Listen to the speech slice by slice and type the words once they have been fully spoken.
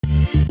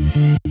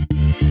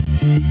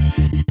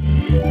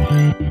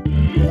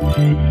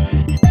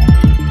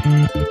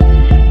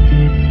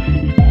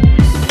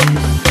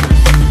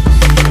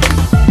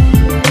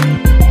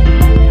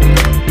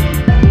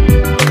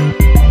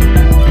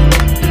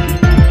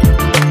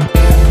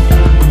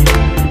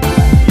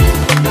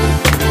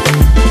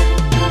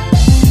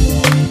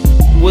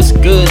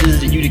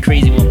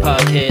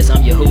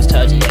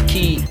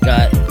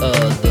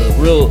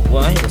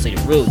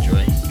real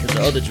Dre, because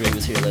the other Dre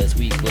was here last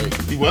week, but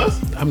He was?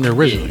 I'm the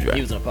original yeah, Dre.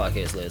 he was on a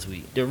podcast last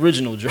week. The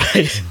original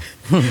Dre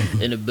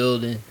in the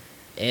building,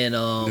 and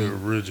The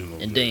original.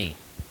 and Dame,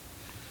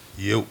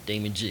 Yo.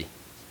 Damon G.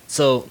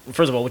 So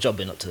first of all, what y'all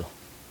been up to?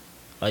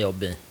 How y'all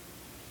been?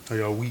 How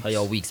y'all weeks? How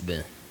y'all weeks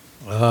been?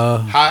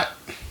 Hot.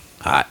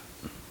 Hot.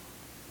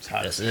 It's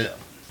hot That's as it. hell.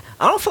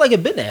 I don't feel like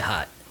it been that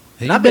hot.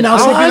 Have you been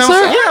outside, been sir?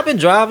 outside? Yeah, I've been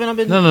driving. I've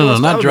been No, doing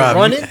stuff. not I've been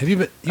driving. running. Have you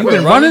been? I've You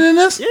been running in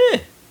this? Yeah.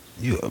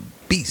 You a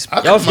beast. I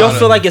Y'all come out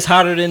feel of- like it's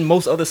hotter than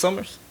most other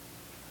summers?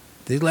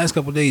 These last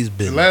couple of days the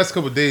been last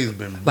couple of days have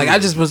been like I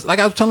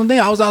was telling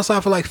them, I was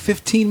outside for like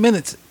 15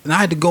 minutes and I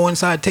had to go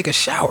inside and take a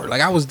shower.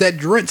 Like I was that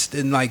drenched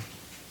and like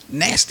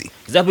nasty.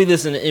 Because I be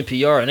listening to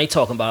NPR and they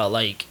talking about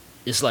like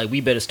it's like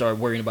we better start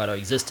worrying about our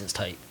existence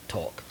type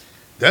talk.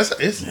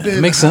 It's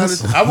been makes hot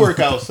sense. as- I work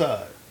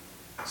outside.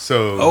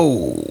 So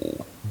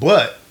Oh,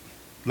 but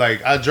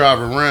like I drive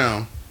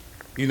around,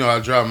 I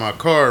drive my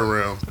car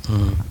around.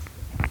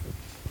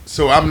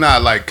 So I'm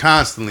not like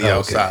constantly okay.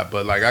 outside,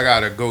 but like I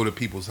gotta go to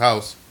people's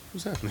house.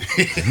 What's happening?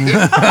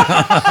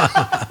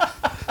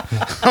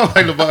 I don't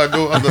like nobody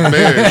go on the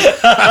bed,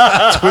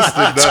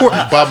 twisted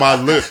up by my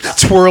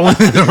lips. twirling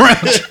it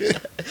around.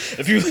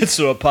 If you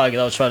listen to a podcast,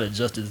 I was trying to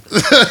adjust it.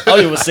 I don't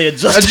even say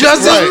adjust.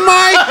 Adjust his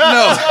Right. mic.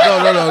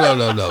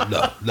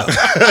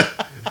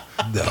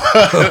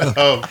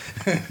 No.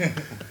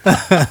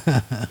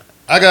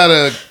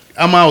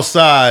 I'm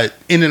outside,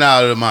 in and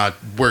out of my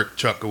work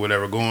truck or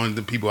whatever, going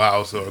to people's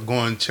house or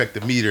going to check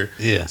the meter.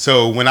 Yeah.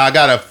 So when I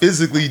gotta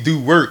physically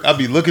do work, I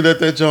be looking at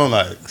that joint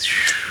like,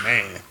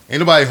 man, ain't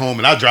nobody home,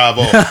 and I drive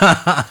off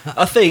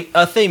I think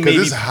because maybe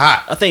it's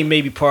hot. I think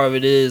maybe part of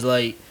it is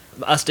like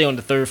I stay on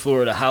the third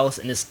floor of the house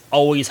and it's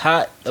always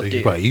hot up So there.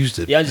 you probably used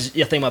it. Yeah, I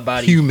think my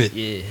body Humid.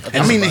 Yeah,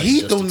 I mean, the my body heat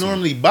adjusted don't to it.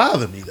 normally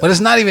bother me though. But it's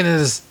not even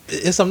as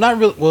I'm not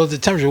real. Well, the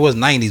temperature was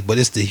 90s, but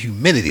it's the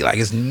humidity. Like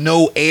it's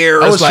no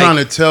air. I It's was like, trying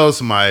to tell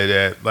somebody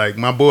that, like,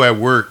 my boy at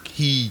work,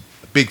 he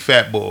big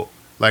fat boy,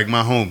 like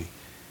my homie.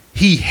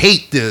 He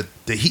hate the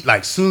heat.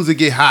 Like, soon as it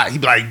get hot, he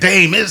be like,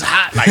 "Damn, it's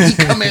hot." Like, he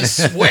come in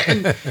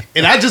sweating,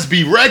 and I just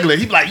be regular.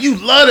 He be like, "You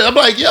love it." I'm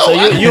like, "Yo, So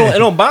I- it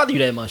don't bother you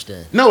that much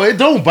then. no, it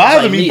don't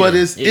bother Like me, me, but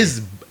then.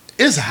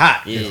 it's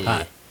hot. Yeah. It's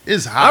hot.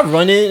 It's I hot.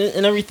 run it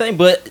and everything,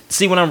 but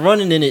see when I'm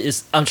running in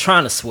it, I'm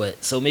trying to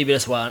sweat. So maybe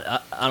that's why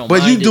I don't.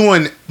 But you mind it.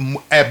 doing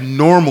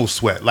abnormal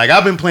sweat. Like,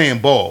 I've been playing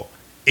ball,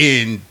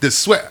 and the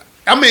sweat.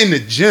 I'm in the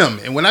gym,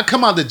 and when I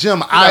come out the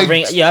gym, I I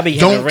be having to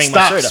don't wring my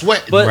stop shirt up.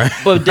 sweating. But Right.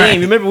 but damn,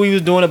 remember we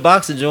was doing a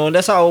boxing joint?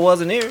 That's how it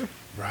was in there.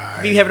 right,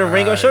 We be having to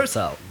wring our right. shirts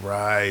out.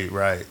 Right. There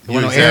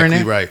You're wasn't no air in exactly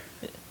there? right.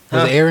 was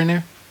Huh? there air in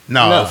there?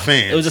 No,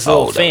 fan. It was just a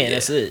little Oh, fan. yeah.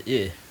 That's it.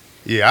 Yeah.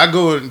 Yeah, I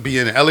go and be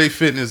in LA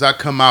Fitness. I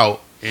come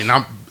out and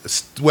I'm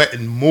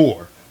sweating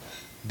more.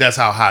 That's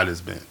how hot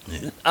it's been.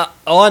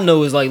 All I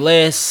know is like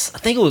I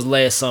think it was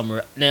last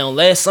summer. Now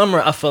last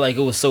summer I felt like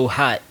it was so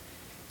hot,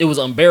 it was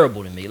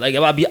unbearable to me. Like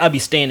I'd be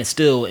standing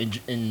still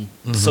and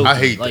soaking, I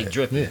hate like that.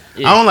 dripping.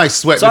 I don't like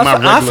sweating So in my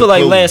regular I feel like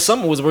clothes. last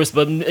summer was worse,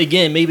 but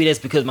again, maybe that's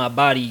because my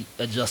body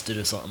adjusted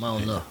or something. I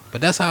don't know.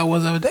 But that's how it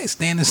was the other day,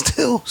 standing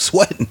still,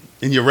 sweating.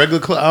 In your regular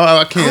clothes,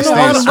 I can't I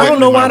stand don't know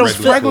sweating in why my I don't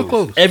regular regular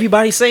clothes. clothes.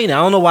 Everybody's saying that.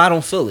 I don't know why I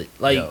don't feel it.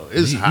 Like Yo,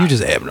 it's you hot.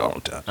 just have it all the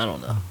time. I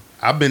don't know.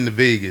 I've been to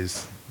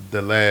Vegas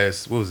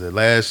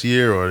last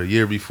year or the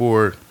year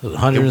before. It was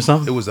 100 or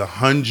something? It was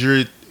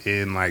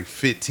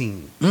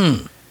 115.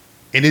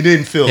 And it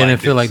didn't feel It like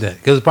didn't feel this. like that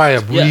because it's probably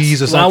a breeze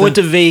Yes. or When something. I went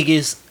to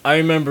Vegas, I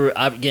remember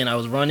I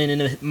was running in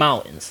the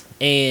mountains,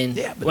 and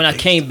Yeah, but when I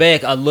Vegas- came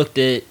back,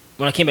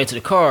 when I came back to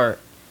the car,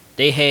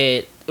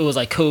 it was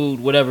like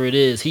code whatever it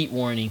is, heat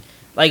warning,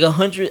 like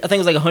 100. I think it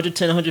was like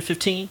 110,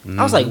 115.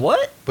 I was like,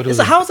 what? But it It's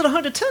was how is it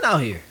 110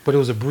 out here? but it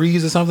was a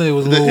breeze or something. It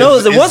was a little. No,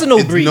 It's- there wasn't no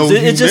it's breeze. no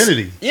It just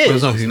humidity. yeah, There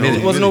was no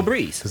humidity. It wasn't no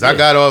breeze. Because I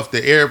got off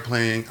the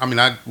airplane. I mean,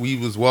 we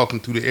was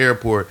walking through the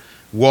airport.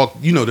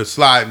 The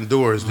sliding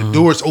doors. The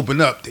doors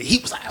open up. The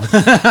heat was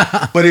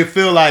like, but it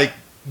feel like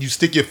you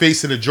stick your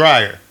face in the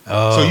dryer.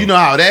 Oh. So you know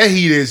how that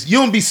heat is. You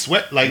don't be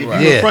sweating. Like if you're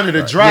Yeah. in front of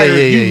the Right. dryer,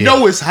 Yeah, you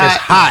know it's hot.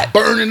 It's hot.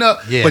 burning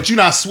up. Yeah. But you're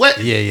not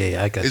sweating.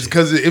 Yeah, I got It's you.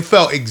 because it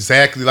felt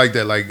exactly like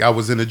that. Like I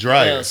was in the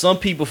dryer. Yeah, some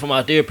people from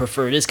out there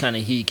prefer this kind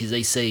of heat because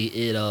they say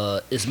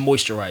it's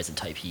moisturizing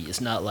type heat.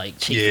 It's not like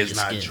chafing Yeah, your it's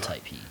not skin dry.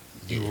 type heat.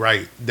 You're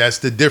right. That's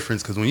the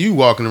difference. Because when you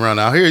walking around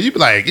out here, you be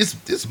like, it's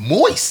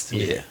moist.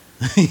 Yeah,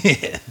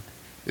 yeah.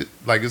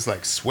 It's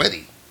like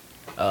sweaty.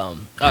 All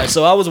right,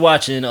 so I was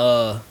watching.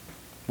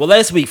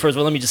 Last week. First of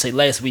all, let me just say,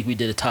 last week we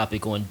did a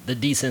topic on the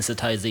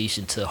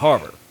desensitization to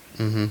horror,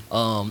 and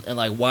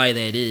like why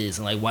that is,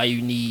 and like why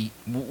you need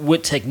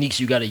what techniques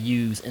you got to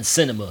use in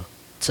cinema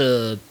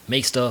to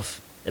make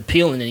stuff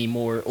appealing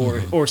anymore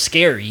or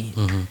scary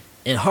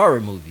in horror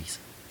movies.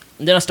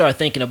 And then I started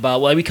thinking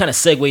about, we kind of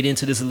segued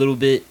into this a little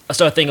bit. I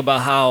started thinking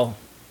about how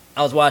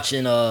I was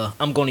watching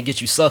I'm Gonna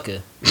Get You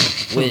Sucker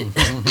with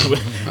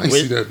I ain't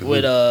see that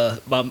movie.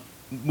 by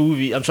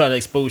movie. I'm trying to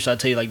expose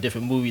Shantae like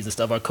different movies and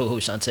stuff. Our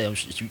co-host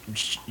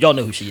Shantae, y'all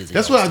know who she is.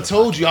 That's what I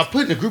told you. I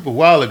put in the group a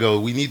while ago.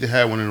 We need to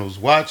have one of those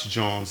watch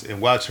Johns and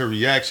watch her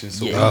reaction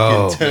so we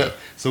can tell.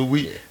 So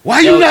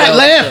why you not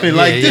laughing?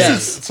 Like this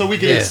is so we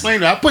can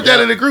explain it. I put that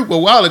in the group a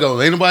while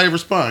ago. Ain't nobody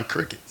respond.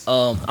 Crickets.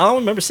 I don't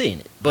remember seeing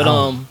it, but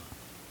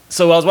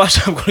so I was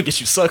watching. I'm gonna get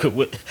you sucker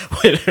with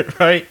it,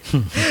 right?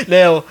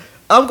 Now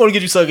I'm gonna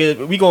get you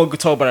sucker. We gonna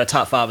talk about our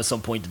top 5 at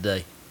some point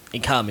today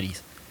in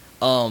comedies.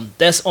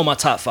 That's on my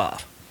top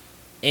 5.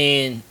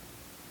 And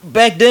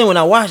back then when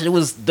I watched it, it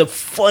was the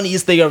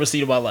funniest thing I ever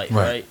seen in my life,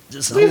 right?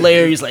 Just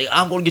hilarious. Like,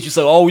 I'm going to get you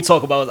sucker. All we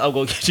talk about is I'm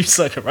going to get you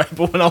sucker, right?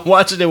 But when I'm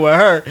watching it with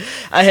her,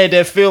 I had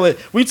that feeling.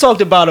 We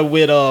talked about it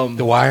with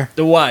The Wire.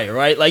 The Wire,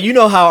 right? Like, you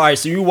know how, all right,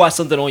 so you watch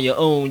something on your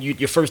own,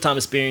 your first time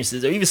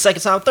experiences, or even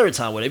second time, third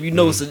time, whatever, you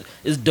know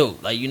it's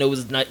dope. Like, you know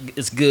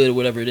it's good or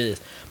whatever it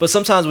is. But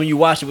sometimes when you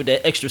watch it with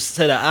that extra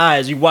set of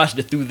eyes, you watch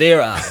it through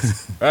their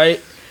eyes,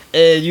 right?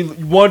 And you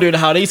wondered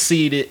how they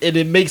see it, and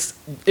it makes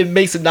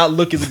it not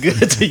look as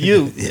good to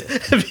you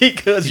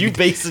because you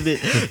basing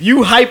it,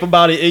 you hype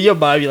about it in your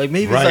mind. You're like,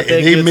 maybe it's not that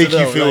good. And they make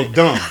you feel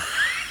dumb.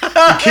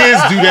 The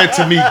kids do that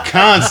to me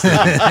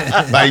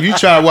constantly. Like you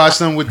try to watch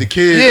something with the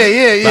kids,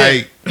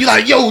 Like you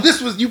like, yo,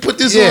 this was you put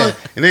this on,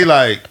 and they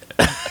like.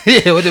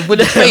 with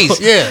the face,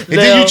 and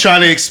then you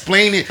trying to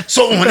explain it.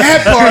 So on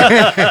that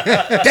part,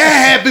 that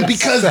happened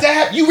because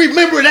that you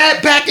remember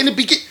that back in the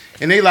beginning,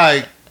 and they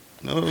like.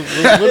 No,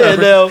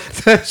 now,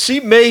 she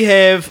may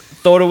have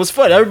thought it was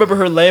funny. I remember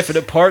her laughing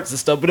at parts and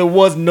stuff, but it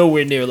was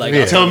nowhere near like.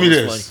 Tell me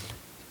this: funny.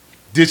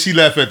 Did she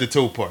laugh at the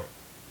toe part?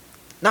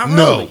 Not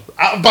really. No,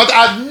 but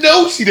I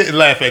know she didn't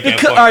laugh at that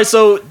part. All right,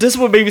 so this is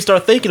what made me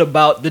start thinking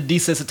about the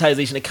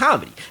desensitization of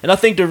comedy, and I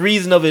think the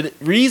reason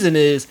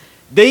is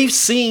they've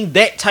seen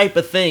that type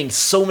of thing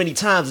so many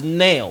times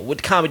now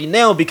with comedy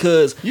now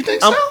because you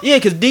think so? Yeah,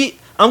 because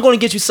I'm going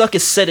to get you sucker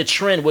set a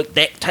trend with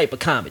that type of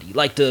comedy.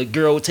 Like the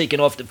girl taking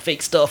off the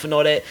fake stuff and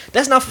all that.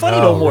 That's not funny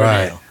no more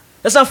now.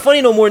 That's not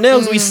funny no more now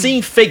because we've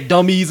seen fake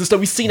dummies and stuff.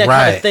 We've seen that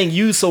kind of thing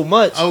used so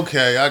much.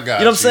 Okay, I got you. You know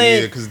what I'm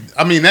saying? Because,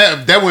 I mean,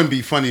 that wouldn't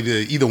be funny to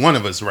either one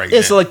of us right now.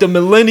 Yeah, so like the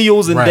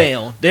millennials and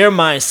down, their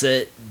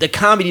mindset, the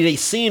comedy they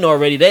seen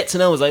already, that to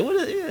them was like, what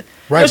is it?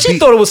 Right. But she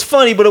thought it was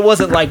funny, but it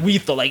wasn't like we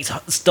thought, like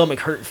stomach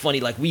hurt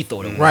funny like we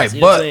thought it was. Right, you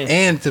know but,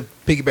 and to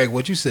piggyback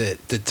what you said,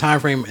 the time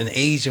frame and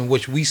age in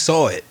which we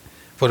saw it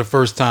for the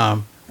first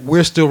time,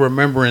 we're still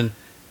remembering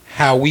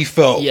how we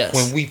felt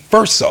when we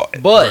first saw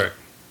it. But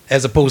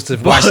as opposed to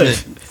watching it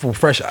from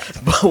fresh eyes.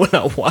 But when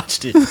I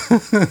watched it,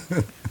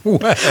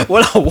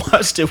 when I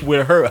watched it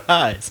with her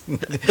eyes,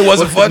 it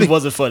wasn't funny. It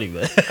wasn't funny,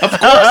 man. Of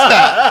course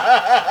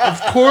not.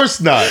 Of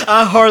course not.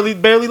 I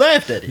barely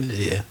laughed at it.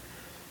 Yeah.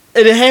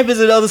 And it happens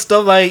in other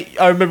stuff. Like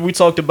I remember we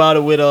talked about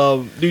it with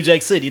New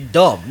Jack City.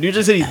 Dumb. New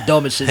Jack City's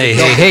dumb as shit.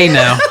 Hey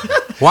now.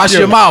 Watch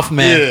your mouth,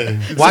 man.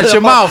 Yeah. Watch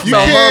your mouth,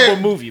 man. It's a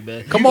horrible movie,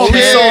 man. Come on, we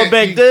saw it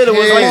back then. It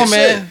was like,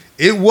 man.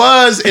 It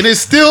was, and it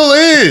still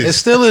is. It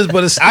still is,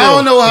 but it's still, I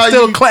don't know how it's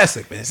still a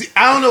classic, man. See,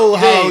 I don't know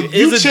how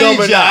you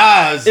change your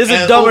eyes. Is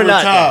it dumb or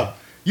not? Time.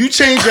 You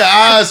change your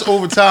eyes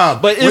over time.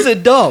 But is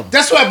it dumb?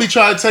 That's what I be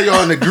trying to tell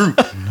y'all in the group.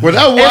 When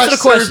I watch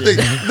certain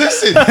things,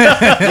 listen.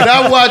 When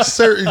I watch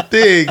certain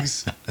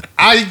things,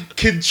 I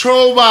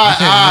control my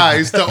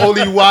eyes to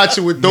only watch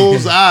it with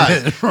those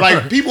eyes.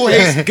 Like people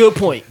hate. Good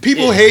point.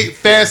 People hate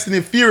Fast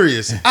and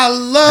Furious. I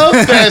love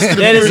Fast and Furious.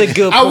 That is a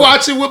good point. I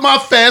watch it with my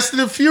Fast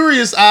and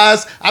Furious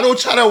eyes. I don't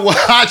try to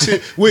watch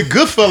it with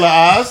Goodfella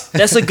eyes.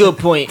 That's a good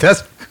point.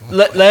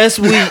 Last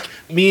week,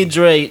 me and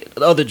Dre,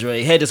 the other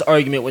Dre, had this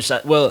argument which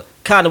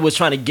kind of was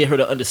trying to get her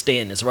to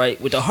understand this, right?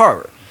 With the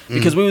horror.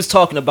 Because we was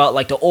talking about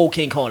like the old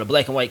King Kong, the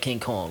black and white King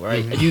Kong,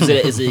 right? I use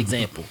it as an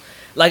example.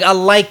 Like I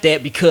like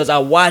that because I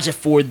watch it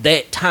for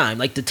that time.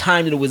 Like the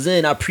time that it was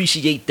in, I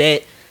appreciate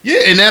that.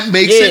 Yeah, and that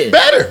makes it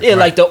better. Yeah,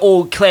 like the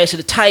old Clash of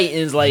the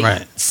Titans,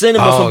 like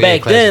cinema from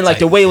back then, like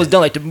the way it was done,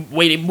 like the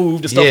way they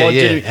moved and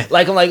stuff.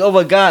 Like I'm like, oh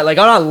my god, like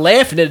I'm not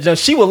laughing at it.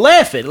 She was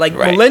laughing. Like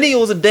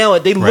millennials are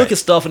down, they look at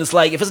stuff and it's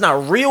like if it's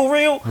not real,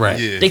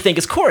 they think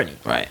it's corny.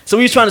 Right. So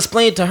we was trying to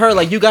explain to her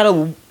like you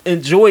gotta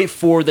enjoy it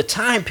for the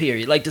time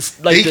period, like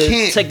this, like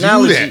they the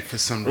technology. Do that for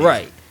some reason.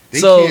 Right.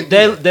 So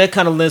that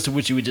kind of lends to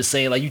what you were just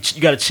saying. Like you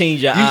got to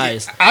change your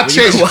eyes. I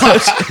change.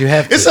 You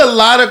have to. It's a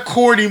lot of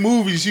corny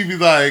movies. You be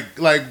like,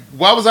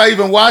 why was I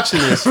even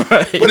watching this? Right,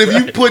 but if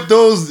you put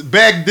those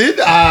back then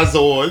eyes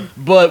on,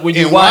 but when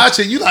you watch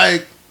it, you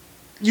like,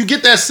 you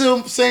get that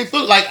same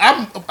feel. Like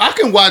I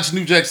can watch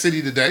New Jack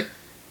City today,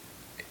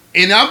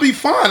 and I'll be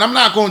fine. I'm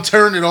not going to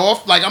turn it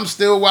off. Like I'm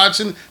still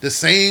watching the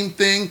same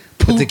thing.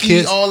 Pookie, the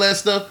kids, all that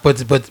stuff. But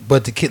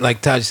the kid,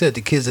 like Taj said,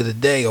 the kids of the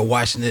day are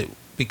watching it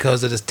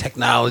because of this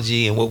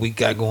technology and what we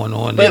got going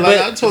on. But like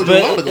I told you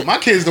a while ago, my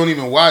kids don't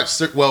even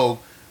watch. Well,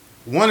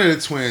 one of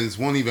the twins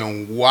won't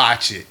even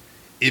watch it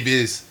if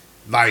it's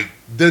like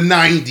the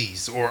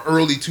 90s or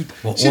early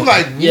 2000s. She's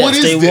like, what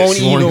is this? Won't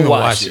even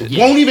watch it.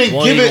 Won't even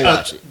give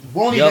it.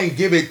 Won't even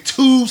give it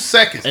 2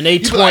 seconds. And they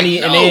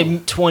 20 and they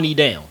 20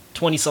 down,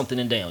 20 something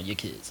and down. Your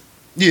kids.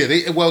 Yeah,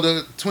 the twins.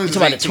 You're talking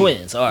about the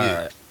twins. All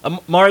right.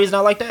 Mari's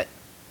not like that.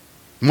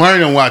 Mari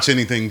don't watch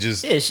anything.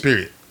 Just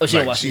period. Oh, she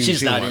don't watch.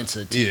 She's not into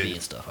TV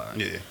and stuff. All right.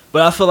 Yeah.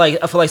 But I feel like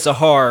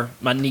Sahar,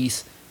 my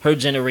niece, her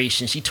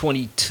generation, she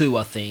 22,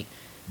 I think.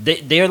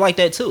 They're like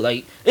that too.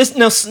 Like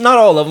it's not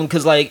all of them,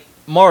 because like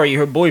Mari,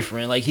 her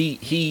boyfriend, like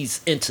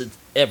he's into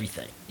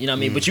everything. You know what I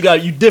mean? But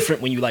you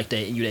different when you like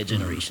that and you that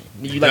generation.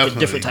 You like Definitely a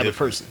different type of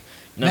person.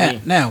 You know what I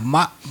mean?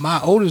 Now my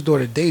oldest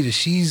daughter Deja,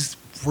 she's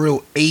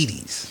real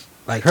 80s.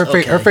 Like her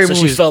favorite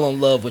movie. She fell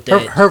in love with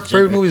that. Her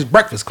favorite movie is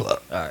Breakfast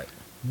Club. All right.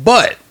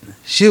 But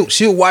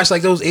she'll watch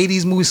like those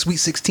 80s movies, Sweet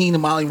 16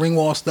 and Molly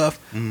Ringwald stuff.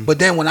 But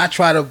then when I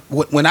try to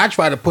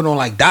put on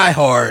like Die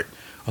Hard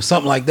or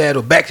something like that,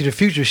 or Back to the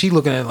Future, she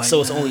looking at it like,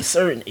 so it's only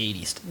certain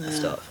 80s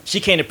stuff. She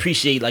can't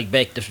appreciate like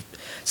Back to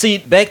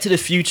the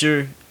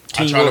Future.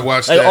 I try to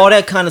watch like that. All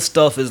that kind of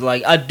stuff is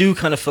like, I do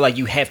kind of feel like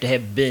you have to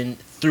have been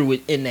through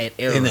it in that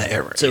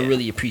era to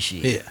really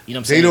appreciate it. You know what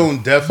I'm saying? They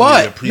don't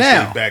definitely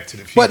appreciate Back to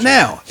the Future. But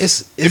now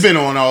it's been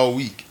on all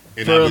week,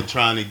 and I've been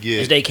trying to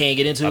get. They can't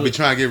get into it. I've been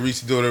trying to get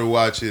Reese's daughter to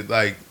watch it.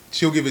 Like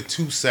she'll give it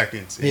 2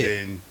 seconds and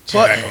then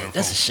back on her phone.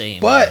 That's a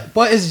shame. But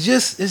it's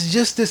just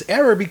this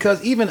era,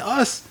 because even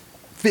us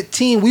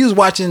 15, we was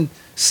watching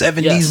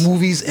 70s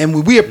movies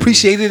and we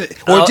appreciated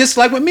it, or just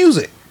like with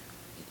music.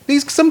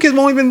 Some kids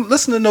won't even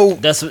listen to no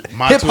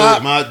hip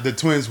hop. The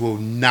twins will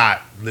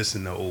not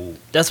listen to old.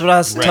 That's what I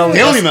was telling. They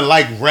don't even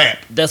like rap.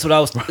 That's what I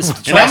was.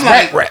 And I'm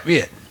like, rap.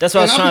 Yeah. That's what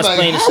I was trying to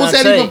explain. How is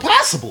that even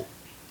possible?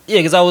 Yeah,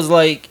 because I was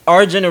like,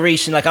 our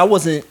generation. Like I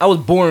was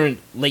born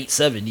late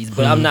 70s,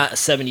 but I'm not a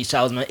 70s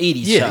child. I was my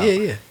 80s child.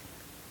 Yeah.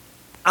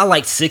 I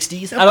like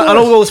 60s. I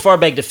don't go as far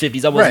back to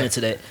 50s. I wasn't into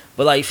that.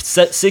 But like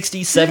 60s,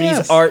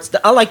 70s arts,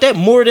 I like that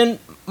more than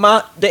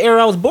the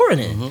era I was born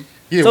in.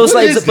 Yeah, so it's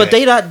like, but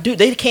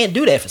they can't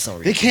do that for some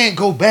reason. They can't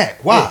go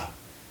back. Why? Yeah.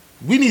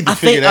 We need to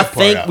figure that part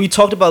out. I think we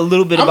talked about a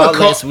little bit about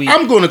last week.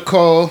 I'm going to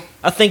call.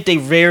 I think they're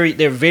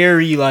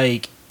very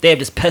like, they have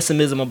this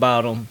pessimism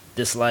about them.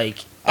 This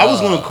like. I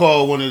was going to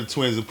call one of the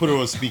twins and put her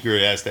on speaker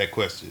and ask that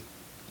question.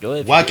 Go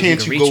ahead. Why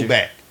can't you go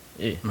back?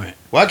 Yeah. Right.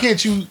 Why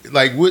can't you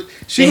like what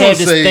she have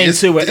this say? Thing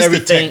too, where it's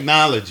everything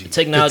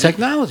the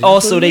technology.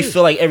 Also, they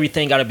feel like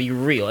everything got to be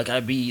real. It got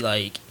to be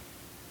like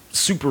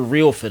super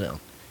real for them.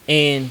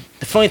 And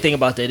the funny thing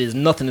about that is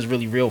nothing is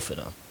really real for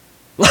them.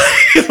 You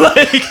know what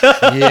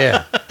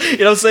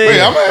I'm saying? Wait,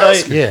 I'm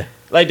asking.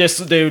 Like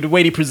the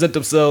way they present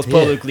themselves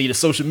publicly, the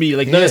social media,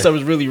 like none of that stuff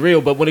is really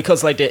real. But when it comes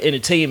to like that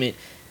entertainment,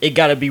 it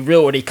got to be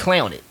real or they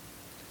clown it.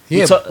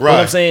 Yeah, right. You know what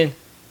I'm saying?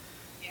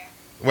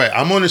 Wait,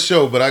 I'm on the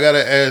show, but I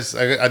gotta ask.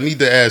 I need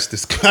to ask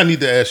this. I need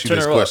to ask you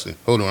this question.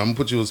 Hold on, I'm gonna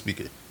put you on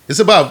speaker. It's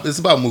about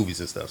movies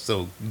and stuff,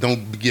 so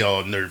don't get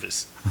all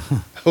nervous.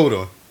 Hold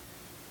on,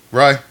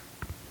 right?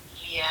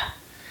 Yeah.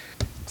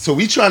 So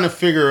we trying to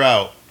figure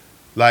out,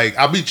 like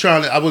I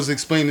was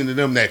explaining to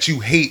them that you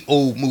hate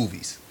old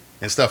movies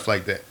and stuff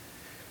like that.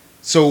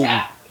 So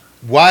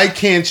why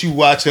can't you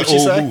watch an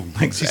old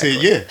movie? Exactly.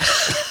 She said,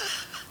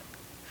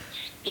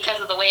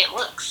 because of the way it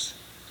looks.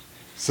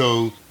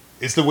 So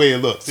it's the way it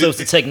looks. So it's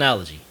the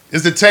technology.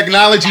 Is the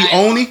technology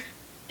only?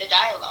 The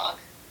dialogue.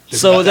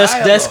 So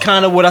that's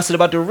kind of what I said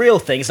about the real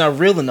thing. It's not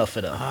real enough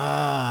for them.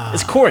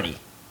 It's corny.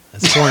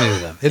 It's corny to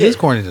them. It is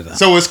corny to them.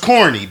 So it's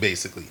corny,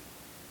 basically.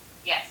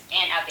 Yes,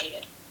 and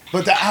outdated.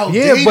 But the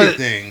outdated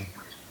thing.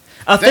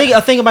 I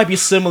think it might be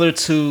similar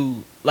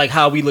to like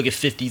how we look at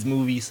 50s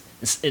movies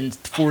and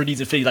 40s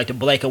and 50s, like the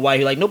black and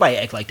white. Like nobody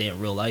act like that in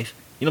real life.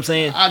 You know what I'm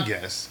saying? I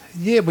guess.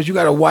 Yeah, but you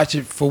got to watch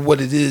it for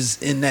what it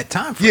is in that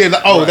time frame.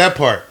 Yeah. That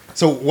part.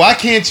 So why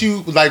can't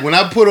you, like when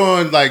I put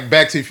on like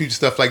Back to the Future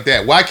stuff like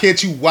that? Why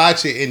can't you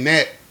watch it in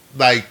that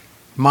like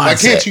mindset? Why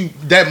can't you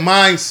that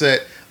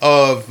mindset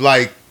of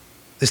like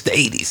it's the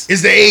 80s?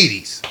 It's the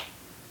 80s.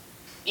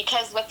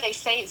 Because what they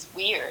say is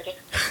weird.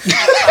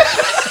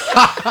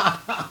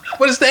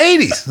 But it's the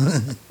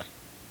 80s.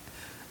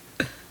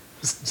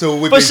 So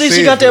what but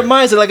she got that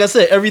mindset. Like I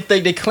said,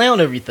 everything they clown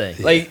everything.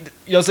 Yeah. Like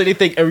you know, so they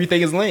think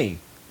everything is lame.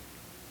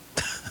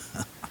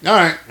 All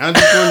right, I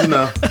just wanted to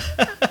know.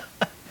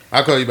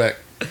 I'll call you back.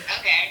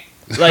 Okay.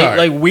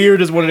 Like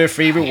weird is one of their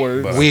favorite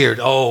words. Weird.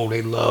 Oh,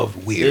 they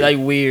love weird. They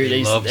like weird.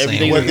 They love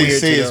everything. What they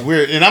say is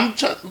weird, and I'm.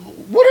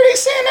 What are they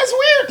saying that's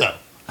weird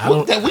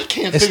though? That we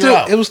can't figure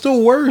out. It was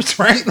still words,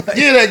 right?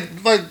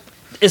 Like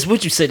it's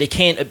what you said. They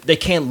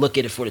can't look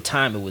at it for the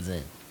time it was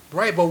in.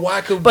 Right, but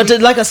why could? But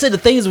like I said, the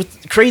thing is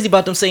crazy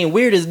about them saying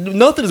weird is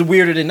nothing is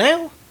weirder than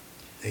now.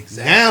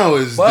 Exactly. Now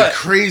is the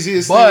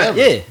craziest thing ever.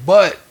 Yeah,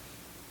 but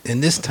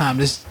in this time,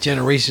 this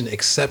generation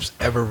accepts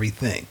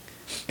everything.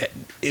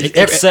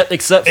 Except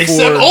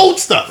for old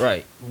stuff.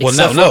 Right. Well,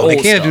 no, they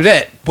can't do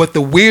that. But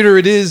the weirder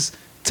it is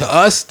to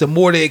us, the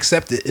more they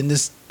accept it in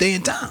this day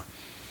and time.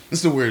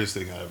 It's the weirdest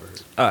thing I ever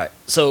heard. All right.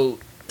 So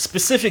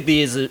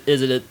specifically, as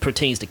it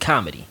pertains to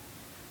comedy,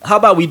 how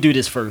about we do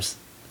this first?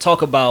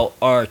 Talk about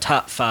our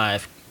top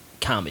 5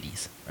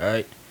 comedies. All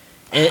right,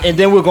 and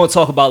then we're going to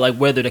talk about like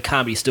whether the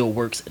comedy still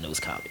works in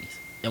those comedies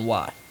and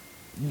why.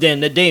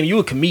 Then, Dame, you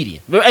a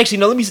comedian. But actually,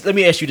 no. Let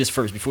me ask you this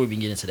first before we can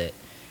get into that.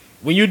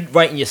 When you're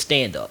writing your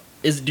stand-up,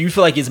 do you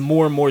feel like it's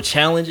more and more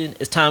challenging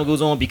as time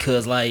goes on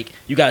because like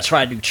you gotta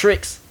try new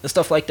tricks and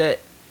stuff like that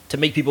to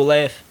make people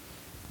laugh?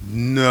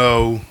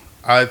 No,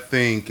 I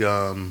think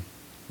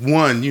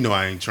one,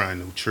 I ain't trying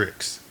no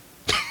tricks.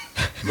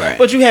 Right.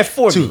 But you have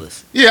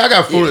formulas. Yeah, I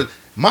got formula.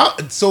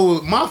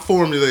 My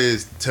formula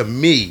is, to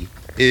me,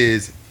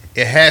 is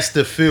it has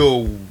to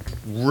feel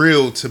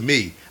real to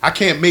me. I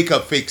can't make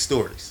up fake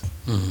stories.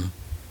 Mm-hmm.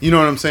 You know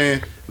what I'm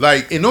saying?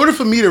 Like, in order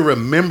for me to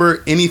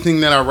remember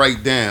anything that I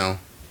write down,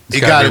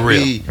 it gotta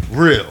be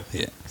real.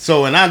 Yeah.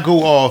 So, and I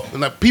go off,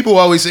 and like, people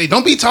always say,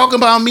 "Don't be talking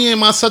about me and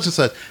my such and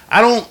such."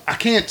 I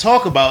can't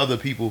talk about other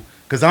people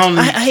because I don't.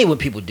 I hate when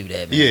people do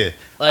that, man. Yeah,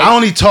 Like, I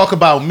only talk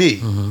about me.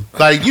 Mm-hmm.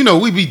 Like,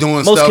 we be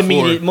doing most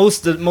stuff.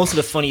 most of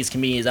the funniest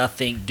comedians I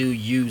think do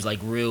use like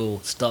real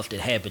stuff that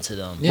happened to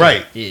them. Yeah.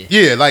 Right.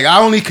 Yeah. Like,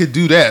 I only could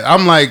do that.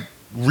 I'm like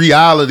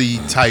reality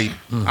type.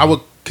 Mm-hmm. I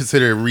would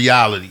consider it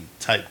reality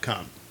type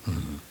comedy.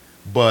 Mm-hmm.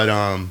 But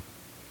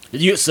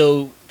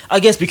So I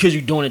guess because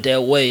you're doing it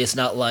that way, it's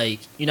not like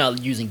you're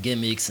not using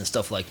gimmicks and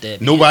stuff like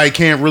that. nobody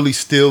can't really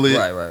steal it.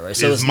 Right.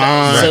 So it's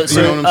mine.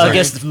 So you know what I'm I saying?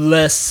 guess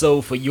less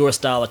so for your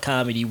style of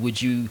comedy.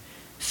 Would you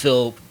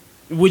feel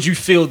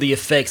the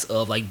effects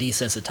of like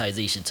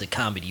desensitization to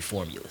comedy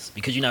formulas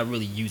because you're not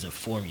really using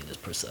formulas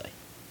per se?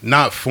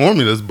 Not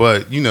formulas,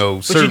 but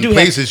certain do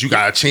places you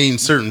gotta change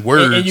certain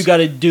words. And you got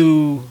to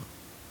do.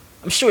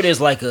 I'm sure there's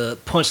like a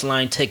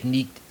punchline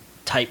technique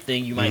type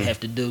thing you might have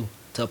to do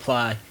to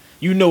apply.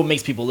 It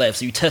makes people laugh,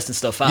 so you're testing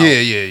stuff out.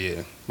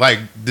 Yeah. Like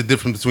the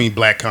difference between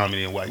black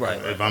comedy and white. Right,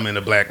 comedy. right, If I'm in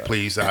a black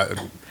place,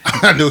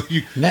 I know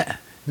you.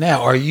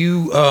 Now, are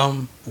you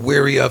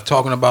wary of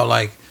talking about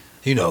like,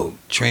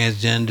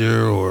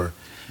 transgender or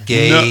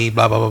gay,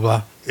 blah blah blah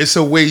blah? It's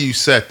a way you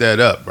set that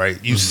up, right?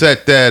 You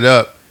set that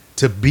up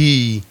to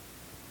be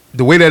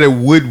the way that it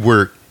would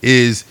work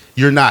is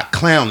you're not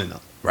clowning them.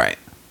 Right.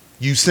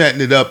 You setting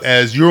it up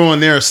as you're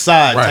on their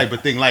side Right. type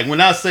of thing. Like when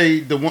I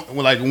say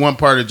one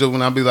part of the joke,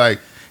 when I'll be like,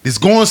 it's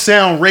going to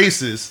sound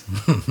racist,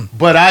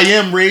 but I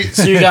am racist.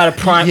 So you got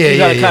to prime. Yeah, you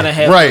got to yeah, kind of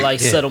have Right. to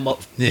like Yeah. set them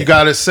up, Yeah. You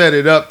got to set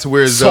it up to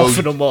where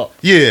soften them up.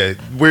 Yeah,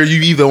 where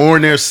you either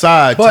on their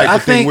side But type I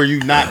of thing think- where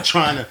you're not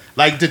trying to,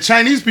 like the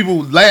Chinese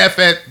people laugh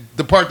at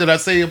the part that I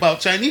say about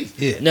Chinese.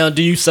 Yeah. Now,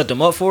 do you set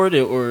them up for it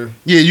or?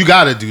 Yeah, you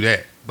got to do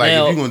that. Like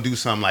Now- if you're going to do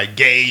something like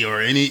gay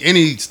or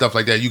any stuff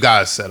like that, you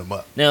got to set them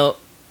up. Now,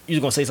 you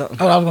gonna say something?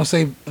 Oh, I was gonna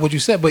say what you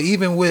said, but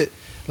even with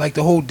like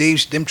the whole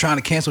them trying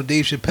to cancel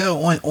Dave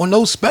Chappelle on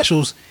those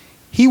specials,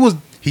 he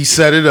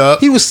set it up.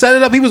 set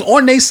it up. He was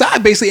on their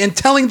side basically and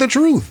telling the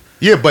truth.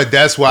 Yeah, but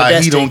that's why But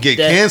that's he the- don't get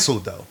that-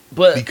 canceled though.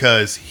 But-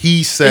 because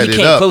he set He it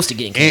came up. close to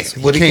getting And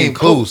canceled. But he he came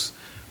close.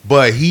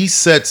 But he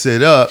sets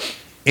it up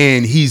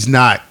and he's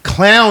not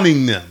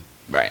clowning them.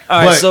 Right. All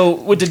right. But So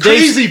with the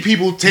crazy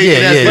people take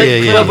it as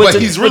But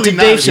he's with really the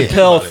not Dave about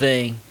Chappelle it.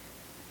 thing,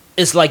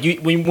 it's like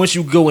once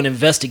you go and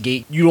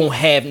investigate, you don't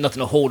have nothing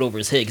to hold over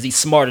his head because he's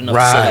smart enough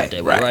to set it up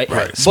that way, right?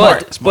 right. But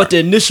Smart. but the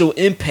initial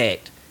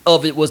impact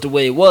of it was the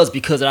way it was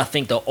because I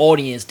think the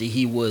audience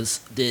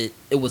that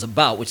it was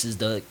about, which is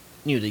the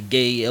the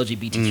gay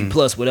LGBTQ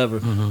plus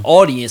whatever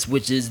audience,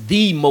 which is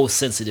the most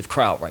sensitive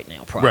crowd right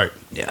now, probably. Right.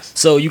 Yes.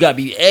 So you got to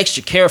be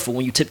extra careful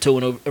when you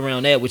tiptoeing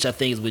around that, which I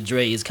think is what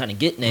Dre is kind of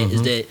getting at,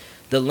 is that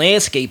the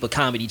landscape of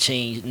comedy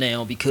changed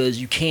now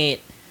because you can't,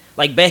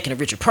 like back in the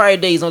Richard Pryor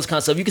days, all this kind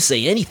of stuff, you could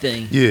say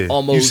anything. Yeah,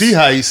 almost. You see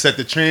how he set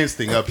the trans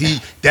thing up?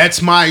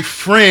 That's my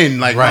friend.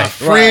 Like my Right.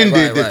 friend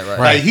Right, did this. right.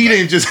 Like he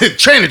didn't just hit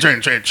train.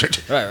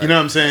 Right. You know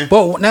what I'm saying?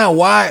 But now,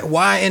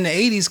 why in the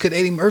 80s could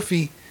Eddie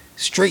Murphy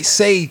straight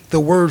say the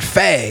word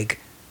fag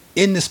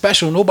in the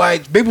special?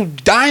 People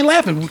dying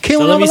laughing, So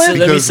killing let them me say, laughing.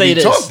 let me Because say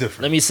we talk this.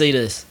 different. Let me say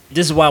this.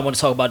 This is why I want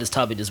to talk about this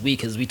topic this week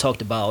because we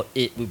talked about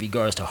it with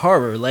regards to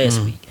horror last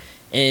week.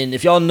 And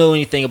if y'all know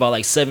anything about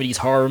like 70s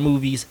horror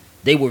movies,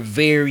 they were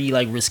very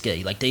like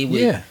risque. Like they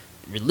would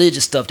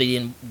religious stuff they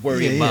didn't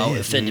worry about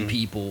offending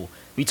people.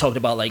 We talked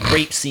about like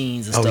rape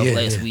scenes and stuff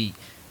last week.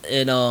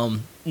 And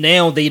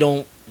now they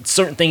don't,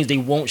 certain things they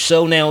won't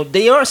show. Now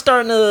they are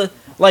starting to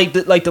like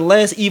the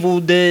last Evil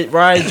Dead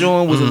Rise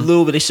joint was a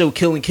little bit, they show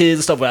killing kids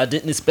and stuff, but I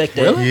didn't expect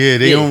that. Yeah,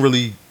 they don't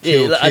really.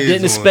 Kill I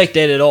didn't kids expect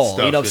that at all.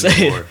 on You know what I'm stuff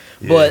saying? anymore.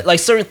 Yeah. But like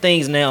certain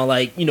things now,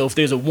 like if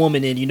there's a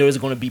woman in, there's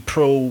going to be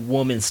pro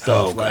woman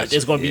stuff. Oh, like gotcha.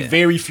 there's going to be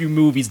very few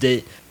movies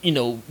that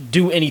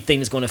do anything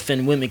that's going to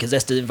offend women because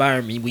that's the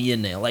environment we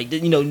in now. Like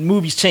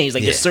movies change.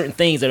 Like there's certain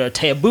things that are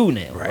taboo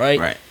now,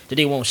 right? That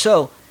they won't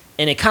show.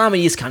 And in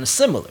comedy, it's kind of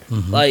similar.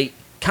 Like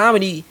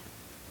comedy,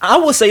 I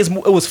would say it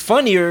was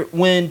funnier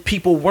when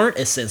people weren't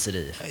as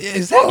sensitive.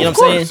 Exactly. You know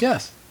what I'm saying?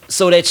 Yes.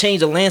 So that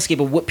changed the landscape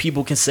of what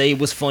people can say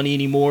was funny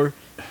anymore.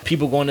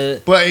 People going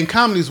to. But in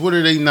comedies, what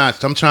are they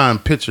not? I'm trying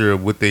to picture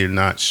what they're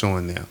not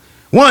showing now.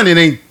 One,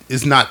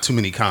 it's not too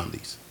many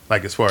comedies.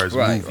 Like as far as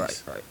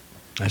movies. Right.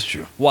 That's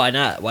true. Why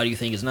not? Why do you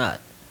think it's not?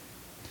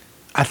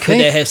 I Could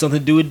think that have something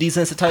to do with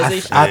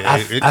desensitization?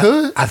 It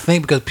could. I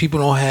think because people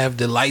don't have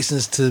the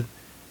license to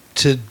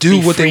do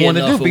Be what they free want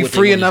to enough do, for be what they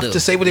free wanna enough do. to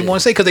say what they want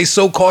to say because they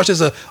so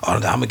cautious of, I'm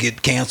gonna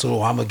get canceled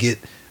or I'm gonna get,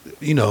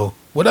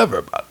 whatever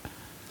about it.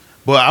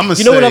 But I'm gonna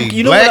You know say what I'm-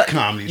 you know black what I-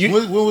 comedies. you-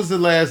 When was the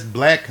last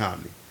black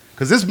comedy?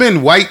 Because there's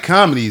been white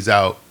comedies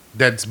out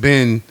that's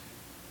been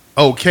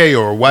okay,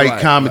 or white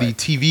Right, comedy right.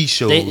 TV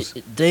shows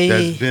They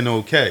that's been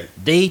okay.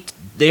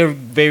 they're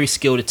very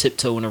skilled at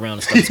tiptoeing around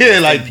and stuff. Yeah,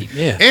 like people.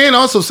 Yeah. and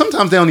also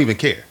sometimes they don't even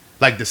care.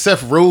 Like the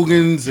Seth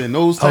Rogens and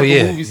those type yeah,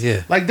 of movies.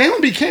 yeah. Like they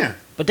don't be caring.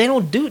 But they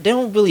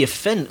don't really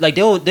offend. Like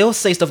they'll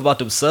say stuff about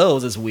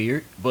themselves that's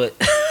weird, but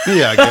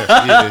Yeah, I guess.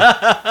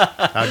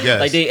 Yeah. I guess.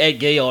 like they act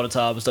gay all the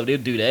time and stuff. They'll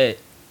do that.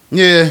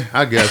 Yeah,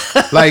 I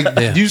guess. Like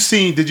Yeah. did you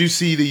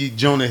see the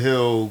Jonah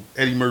Hill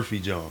Eddie Murphy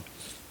John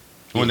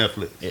on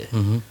Netflix?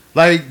 Yeah.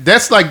 Like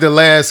that's like the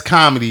last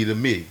comedy to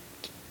me.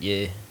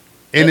 Yeah.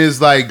 And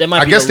it's like that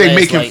might I be guess the they last,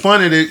 making like-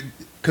 fun of it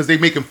because they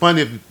making fun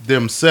of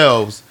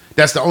themselves.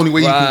 That's the only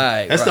way you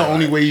Right, can. That's the right,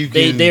 only right. way you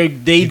They can.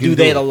 they you do can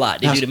that it. a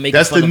lot. They Now, do to make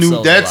That's fun the of new.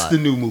 themselves a That's lot. the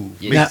new move.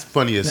 Yeah. Make Now-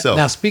 funny yourself.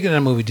 Now, speaking of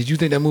that movie, did you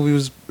think that movie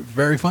was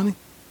very funny?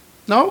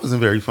 No, it wasn't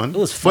very funny. It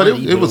was funny,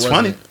 but it was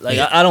funny wasn't- Like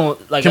I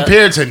don't like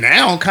compared to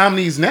now.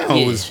 Comedies now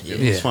Yeah, it was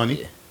yeah. funny.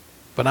 Yeah.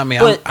 But I mean,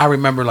 But- I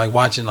remember like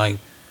watching like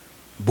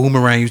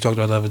Boomerang. You talked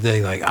about the other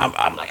day. Like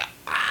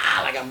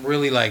I'm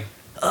really like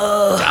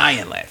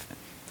dying laughing.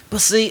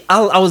 But see,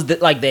 I was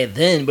like that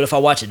then. But if I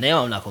watch it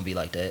now, I'm not gonna be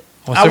like that.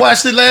 I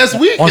watched it last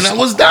week on and I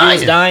was You dying.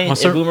 was dying On in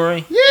cer-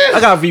 Boomerang. Yeah.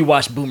 I gotta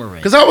rewatch Boomerang.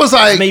 Because I was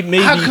like,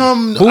 Maybe- how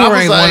come? Boomerang I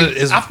was one like,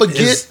 is I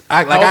forget.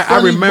 I how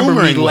funny remember me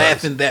Boomerang was.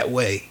 laughing that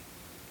way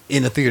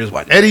in the theaters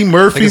watching. Eddie Like,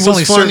 Murphy it's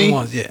only was certain funny.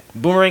 ones. Yeah.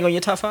 Boomerang on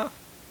your top 5?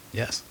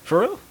 Yes.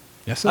 For real?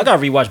 Yes. I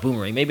gotta rewatch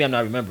Boomerang. Maybe I'm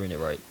not remembering it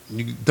right.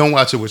 You don't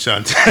watch it with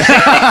Shantae.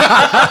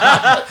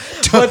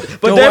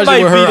 But Don't that watch it might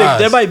be with her the, eyes.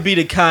 that might be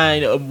the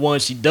kind of one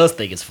she does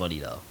think is funny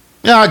though.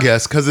 Yeah, I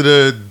guess because of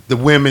the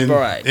women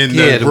Right. and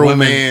Yeah, the the women.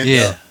 romance.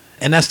 Yeah.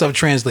 And that stuff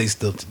translates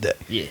still today.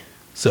 Yeah.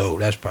 So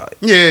that's probably.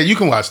 Yeah, you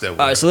can watch that one.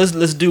 All right, so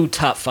let's do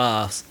top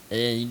 5s,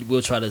 and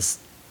we'll try to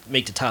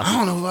make the top. I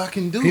don't know if I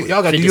can do it.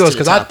 Y'all got to Fit do this yours to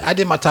the because topic. I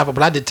did my top 5,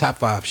 but I did top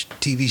 5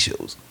 TV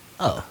shows.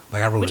 Oh,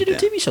 Like I wrote what you it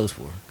do down. TV shows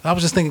for? I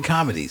was just thinking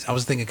comedies. I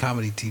was thinking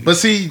comedy TV. But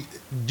see,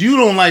 you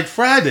don't like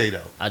Friday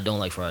though, I don't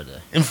like Friday.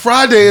 and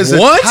Friday is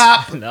What? a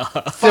top. No,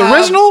 the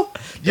original?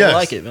 Yes,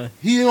 like it, man.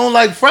 He don't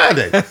like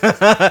Friday.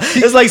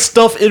 it's like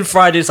stuff in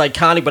Friday. It's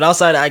iconic, but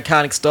outside of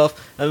iconic stuff,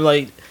 I'm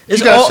like,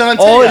 it's got Shantae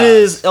all it eyes.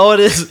 is. All it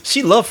is.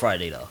 She loved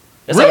Friday though.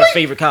 That's like Really? her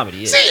favorite comedy.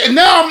 Yeah. See, and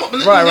now I'm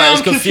right. now It's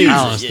I'm confusing. I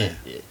don't Yeah, understand.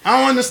 yeah. I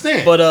don't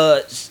understand.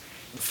 But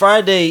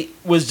Friday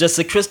was just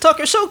a Chris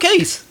Tucker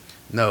showcase.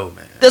 no,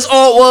 man. That's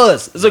all it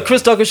was. It's a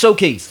Chris Tucker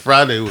showcase.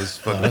 Friday was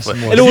fucking that's funny.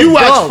 more- And it If was you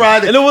watch dumb.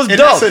 Friday, and it was dumb.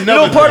 that's You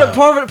another know,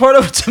 part thing.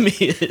 of it to me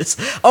is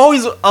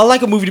I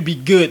like a movie to be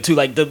good too,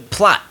 like the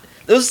plot.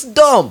 It was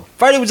dumb.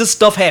 Friday was just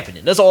stuff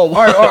happening. That's all. It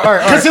was. All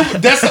right. Because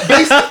that's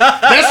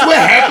what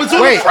happens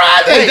on Wait, a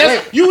Friday. wait,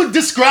 That's, wait. You would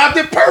described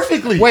it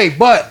perfectly. Wait,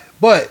 but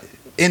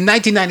in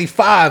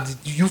 1995,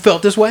 you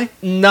felt this way?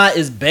 Not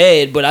as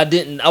bad, but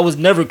I was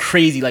never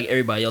crazy like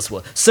everybody else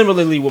was.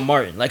 Similarly with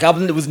Martin, like I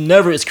was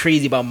never as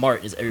crazy about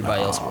Martin as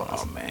everybody else was.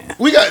 Oh man.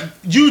 We got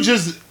you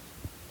just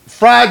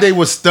Friday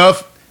was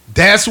stuff.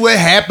 That's what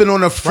happened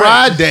on a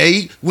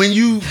Friday when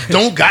you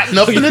don't got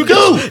nothing to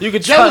do. You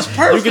could That try. was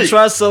perfect. You could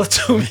try to sell it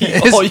to me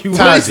all you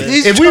Tyson, want.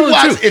 He's if telling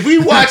the we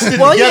watched it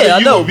Well, together, yeah, I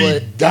you know, would be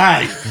but-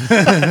 dying.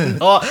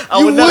 I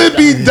You never would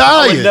be die. I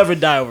dying. would never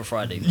die over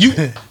Friday.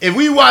 If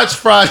we watched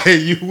Friday,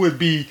 you would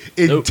be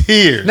in Nope.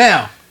 tears.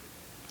 Now,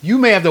 you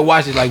may have to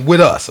watch it like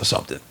with us or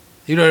something.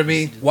 You know what I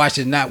mean? Watch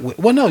it not with.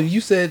 Well, no,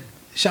 you said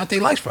Shantae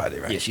likes Friday,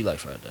 right? Yeah, she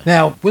likes Friday.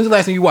 Now, when's the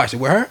last time you watched it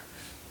with her?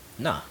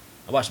 Nah,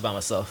 I watched it by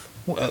myself.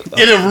 In a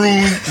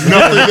room,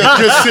 nothing,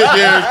 just sit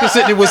there. Just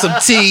sitting there with some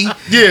tea,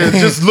 Yeah,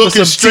 just with looking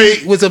some straight.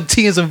 tea, with some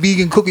tea and some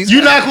vegan cookies.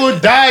 You're not gonna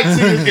die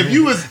if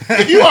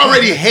you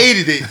already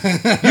hated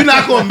it. You're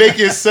not gonna make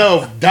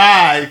yourself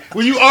die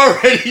when you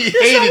already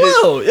hated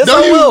will. it. Yes,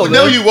 no, I you, will,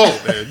 no, man. you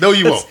won't, man. No,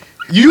 you won't.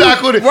 You're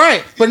not gonna.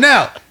 Right, but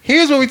now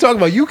here's what we talking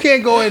about. You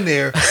can't go in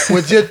there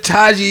with your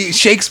Taji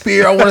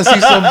Shakespeare. I want to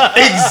see some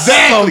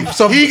Exactly.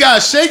 some He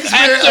got Shakespeare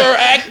actor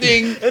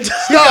acting. He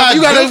No,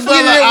 you gotta Goodfella get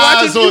in there watch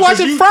eyes it. on, You watch 'cause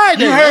it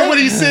Friday. You heard man. what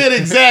he said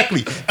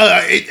exactly.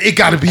 It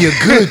got to be a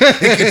good.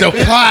 The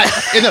plot.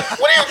 And what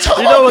are you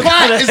talking You know about? what Plot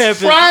gotta is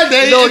happen.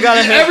 Friday. You know what and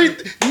gotta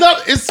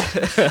happen.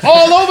 It's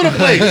all over the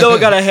place. You know what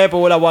gotta happen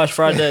when I watch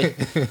Friday?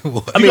 You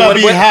gotta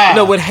be high.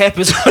 No, what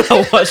happens when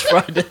I watch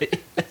Friday?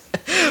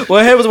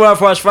 What happens when I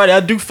watch Friday? I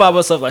do find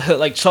myself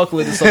like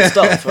chocolate and some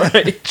stuff,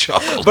 right?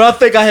 But I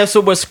think I have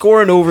so much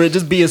scoring over it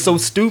just being so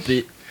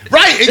stupid.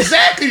 Right,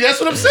 exactly. That's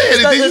what I'm saying.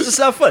 It's, And then it's just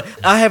not fun.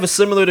 I have a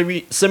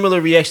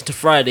similar reaction to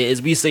Friday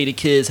as we say the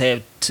kids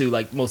have to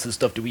like most of the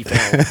stuff that we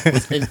found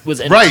was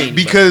right, entertaining,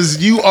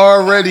 because you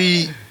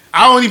already.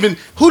 I don't even.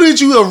 Who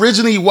did you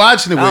originally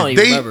watching it but I don't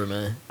with? even remember,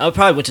 man. I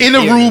probably went to in the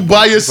a theater. room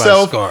by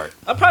yourself. Scarred.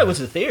 I probably went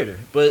to the theater,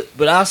 but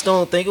I still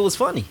don't think it was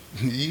funny.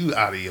 You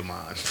out of your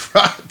mind.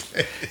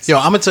 Friday. Yo,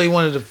 I'm gonna tell you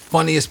one of the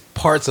funniest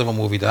parts of a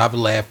movie that I've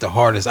laughed the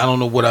hardest. I don't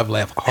know what I've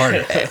laughed harder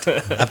at.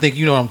 I think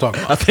you know what I'm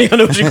talking I about. think I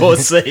know what you're gonna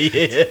say.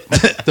 Yeah.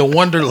 The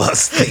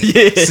Wanderlust thing.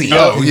 Yeah. See,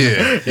 Oh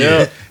yeah,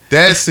 Yeah.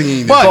 That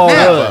scene. But all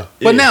now, good.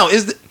 but Yeah. now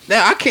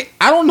Now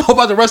I don't know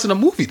about the rest of the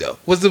movie though.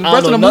 Was the I don't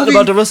rest of know the nothing movie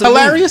about the rest of the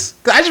hilarious?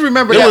 'Cause I just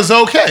remember It that. was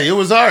okay. It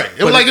was all right.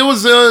 It was like it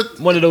was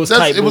one of those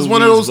that's- type. It was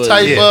one of movies, those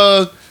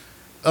but- type.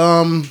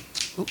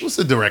 What's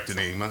the director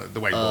name? The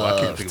white boy. I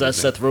can't think of his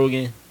Seth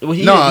Rogen. Well,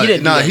 he name.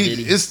 didn't do that, He did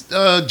he? it's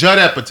Judd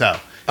Apatow.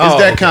 It's Oh,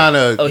 that okay. kind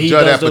of Oh, he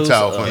Judd does those?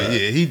 Apatow Oh, funny. yeah.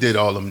 Yeah, he did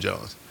all them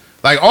Jones.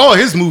 Like all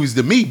his movies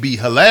to me be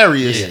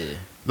hilarious. Yeah.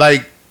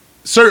 Like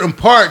certain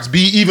parts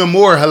be even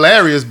more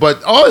hilarious,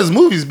 but all his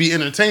movies be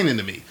entertaining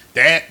to me.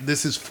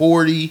 This is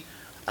 40.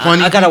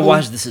 Funny I gotta people.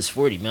 watch This Is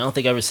 40, man. I don't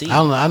think I ever seen I it.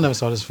 don't know. I never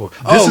saw this before.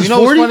 This is you know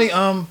 40? what's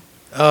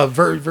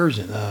funny?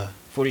 Virgin.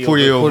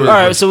 40-year-old All virgin.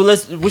 right, so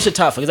what's your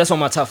top 5? Because that's on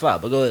my top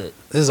 5. But go ahead.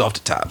 This is off the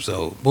top.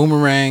 So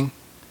Boomerang.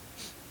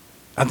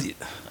 I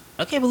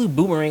can't believe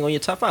Boomerang on your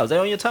top 5. Is that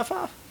on your top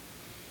 5?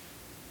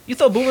 You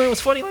thought Boomerang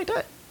was funny like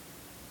that?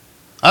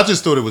 I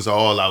just thought it was an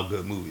all-out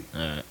good movie. All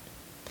right.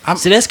 I'm-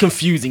 See, that's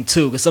confusing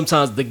too, because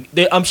sometimes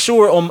I'm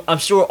sure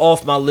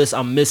off my list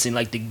I'm missing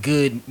like the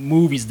good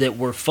movies that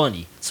were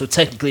funny. So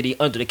technically, they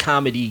under the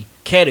comedy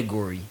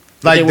category.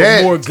 But Like there were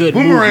that, more good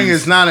Boomerang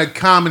movies. is not a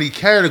comedy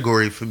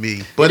category for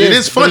me, but it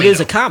is funny. But it is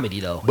though. a comedy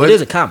though. But it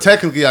is a comedy.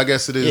 Technically, I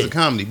guess it is Yeah. a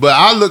comedy. But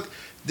I look.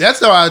 That's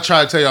how I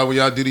try to tell y'all when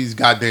y'all do these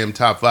goddamn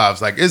top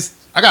fives. Like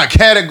I got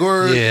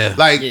category. Yeah.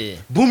 Like Yeah.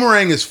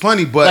 Boomerang is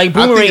funny, but Like, I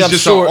Boomerang, think it's I'm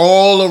just sure- an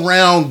all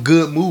around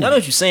good movie. I know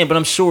what you're saying, but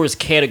I'm sure it's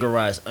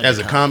categorized under As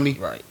a comedy?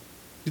 right?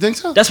 You think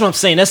so? That's what I'm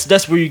saying.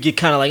 That's where you get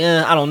kind of like,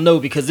 I don't know,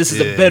 because this is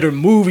Yeah. a better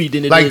movie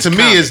than it is. Like to me,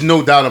 comedy. it's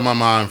no doubt in my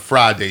mind.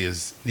 Friday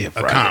is Yeah, a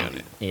Friday comedy. on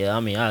it. Yeah, I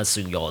mean, I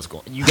assume y'all is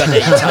going. You got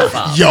that in your top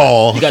 5.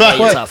 Y'all. You got that in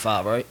your But- top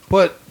 5, right?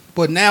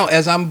 But now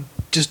as I'm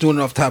just doing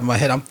it off the top of my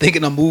head, I'm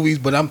thinking of movies,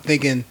 but I'm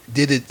thinking,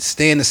 did it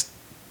stand the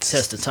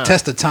Test of time.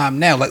 Test of time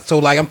now? Like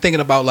I'm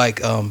thinking about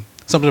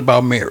something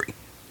about Mary.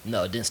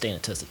 No, it didn't stand the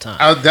test of time.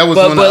 That was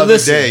But- one the but other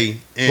listen. day.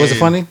 Was it and-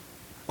 funny?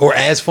 Or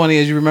as funny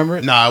as you remember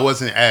it? Nah, it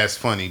wasn't as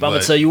funny. But I'm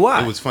gonna tell you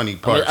why. It was funny I,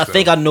 parts. I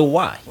think I know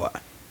why. Why?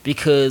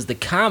 Because the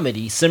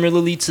comedy,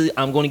 similarly to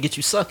 "I'm Going to Get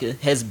You, Sucker,"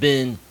 has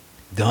been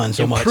Done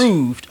so much.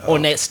 improved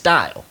on that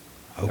style.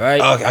 Oh,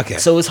 Right. Okay.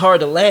 So it's hard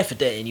to laugh at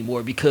that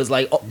anymore because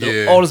like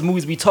Yeah. all those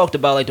movies we talked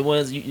about, like the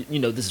ones you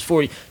know, This Is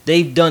 40,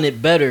 they've done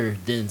it better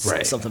than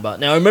Right. something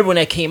about. Now I remember when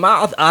that came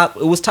out,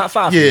 it was top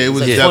 5. for Yeah, me. it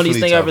was like the definitely funniest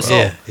thing I top ever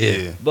five. saw.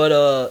 Yeah.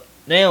 But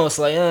now it's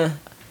like,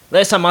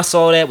 last time I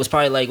saw that was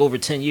probably like over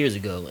 10 years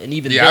ago, and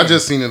even Yeah, I then,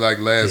 just seen it like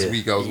last Yeah.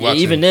 week. I was Yeah,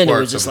 watching even then it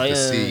parts was just of it like,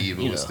 to see if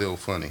it you was know. still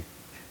funny.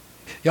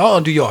 Y'all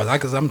do yours,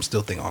 because I'm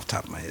still thinking off the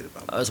top of my head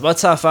about it. it's my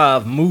top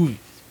 5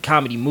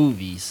 comedy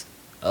movies.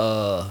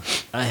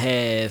 I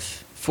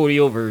have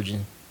 40-Year-Old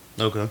Virgin,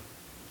 Okay.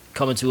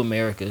 Coming to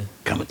America.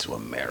 Coming to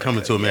America.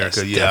 Coming to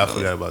America. Yes, Yeah,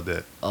 definitely. I forgot about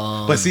that.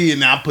 Um, But see,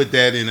 now I put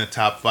that in a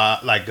top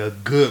 5, like a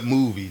good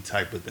movie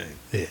type of thing.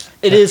 Yeah.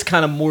 it is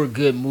kind of more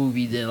good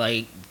movie than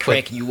like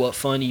cracking you up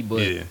funny,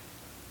 but Yeah.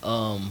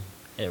 I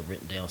had it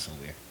written down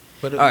somewhere.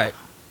 But All right,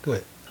 Go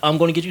ahead. I'm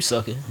Gonna Get You,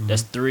 Sucker.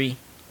 That's 3.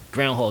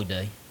 Groundhog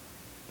Day,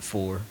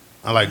 4.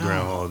 I like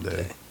Groundhog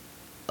Day.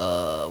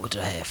 What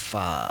did I have?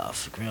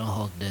 5.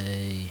 Groundhog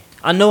Day.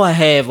 I know I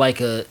have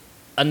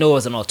I know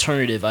as an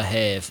alternative I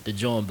have the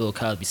John Bill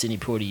Cosby, Sidney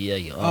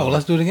Poitier. Oh,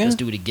 let's do it again? Let's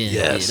do it again.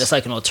 Yes. Yeah, that's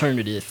like an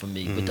alternative for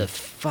me. But the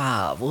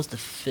 5, what was the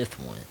 5th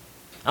one?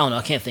 I don't know.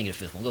 I can't think of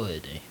the 5th one. Go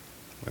ahead, Dane.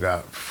 I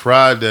got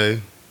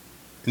Friday.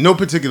 No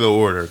particular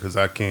order because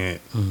I can't.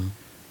 Mhm.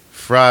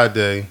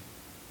 Friday.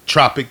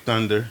 Tropic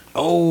Thunder.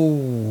 Oh,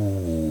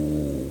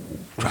 seen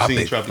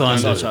Tropic Tropic I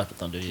saw Thunder Tropic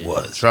Thunder. Yeah.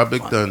 was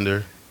Tropic fun.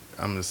 Thunder.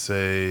 I'm going to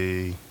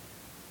say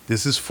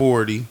This Is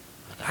 40.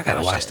 I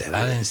gotta watch that.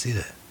 I didn't see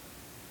that.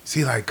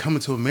 See, like Coming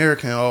to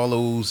America and all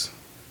those,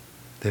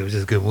 They were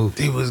just good movies.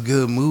 they was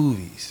good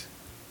movies.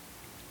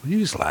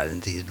 You slide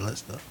into your blood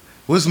stuff.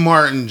 What's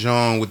Martin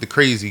John with the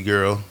crazy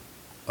girl?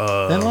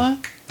 Thin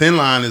Line? Thin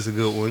Line is a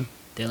good one.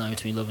 Thin Line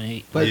Between Love and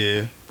Hate. But,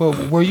 Yeah.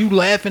 but were you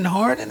laughing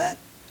hard in that?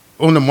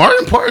 On the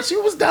Martin parts,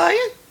 you was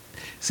dying.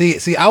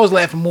 See, I was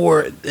laughing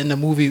more in the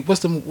movie.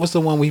 What's the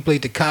one where he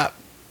played the cop?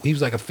 He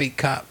was like a fake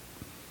cop.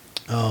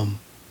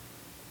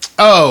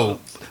 Oh,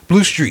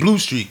 Blue Street. Blue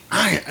Street.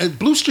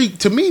 Blue Street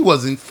to me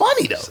wasn't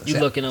funny though. You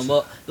looking them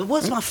up?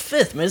 What's my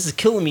 5th, man? This is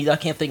killing me. I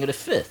can't think of the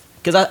 5th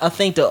because I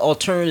think the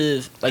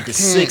alternative, like the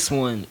 6th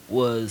one,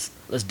 was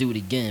Let's Do It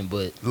Again.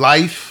 But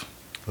Life,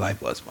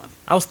 Life was funny.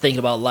 I was thinking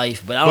about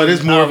Life, but I but don't.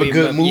 it's more I of don't a good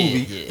remember- movie.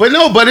 Yeah,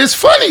 yeah. But it's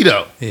funny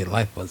though. Yeah,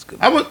 Life was good.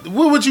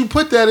 What would you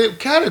put that in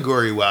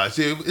category wise?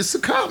 It's a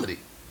comedy.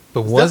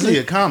 But It's was definitely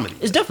it? a comedy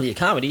It's definitely a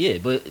comedy, yeah.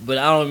 But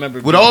I don't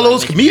remember with all like,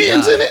 those making me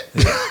comedians die. in it.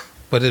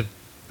 But it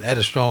had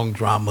a strong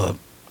drama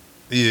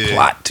Yeah.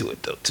 plot to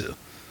it though too.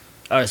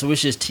 All right, so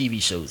which is TV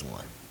shows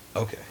one?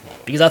 Okay.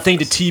 Because I think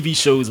the TV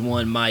shows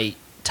one might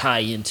tie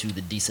into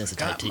the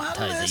Got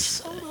my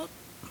list. desensitization.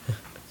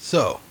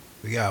 So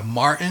we got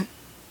Martin,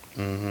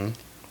 Mm-hmm.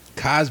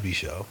 Cosby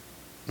Show.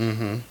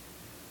 Mm-hmm.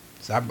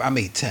 So I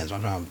made 10, so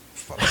I'm trying to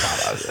fuck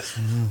out of this.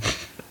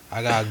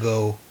 I gotta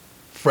go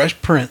Fresh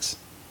Prince.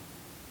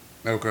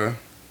 Okay.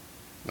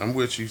 I'm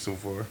with you so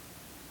far.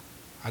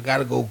 I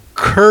gotta go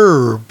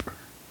Curb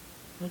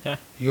Okay.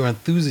 Your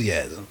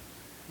Enthusiasm.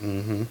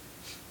 Mm-hmm.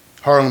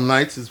 Harlem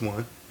Nights is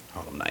one.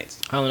 Harlem Nights.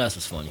 Harlem Nights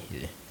was funny.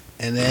 Yeah.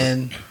 And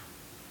then,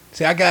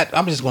 see, I'm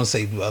just going to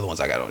say the other ones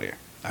I got on here.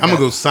 I'm going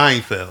to go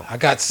Seinfeld. I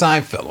got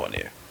Seinfeld on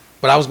there.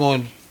 But I was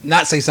going to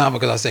not say Seinfeld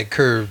because I said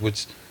Curb,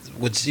 which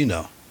you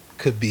know,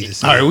 could be the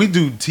same. All right, we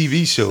do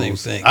TV shows. Same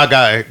thing.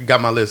 I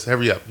got my list.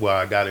 Hurry up. Well,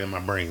 I got it in my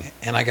brain.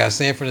 And I got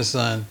Sanford and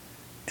Son,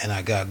 and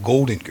I got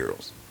Golden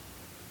Girls.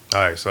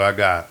 All right, so I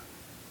got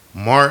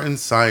Martin,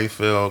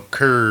 Seinfeld,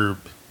 Curb,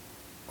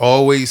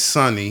 Always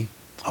Sunny,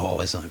 Oh,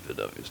 it's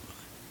Seinfeld, obviously.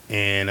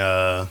 and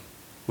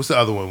what's the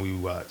other one we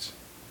watched?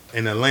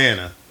 In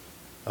Atlanta.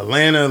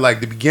 Atlanta,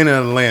 like the beginning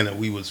of Atlanta,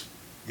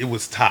 it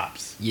was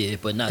tops. Yeah,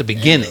 but not The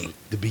beginning. end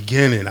The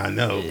beginning, I of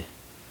know. it. Yeah.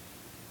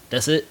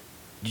 That's it.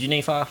 Did you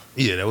name 5?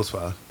 Yeah, that was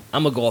fine.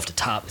 I'm gonna go off the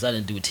top because I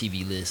didn't do a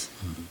TV list.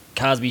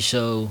 Cosby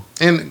Show,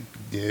 And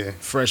yeah,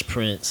 Fresh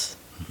Prince,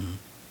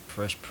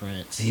 Fresh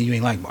Prince, See, you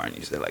ain't like Martin.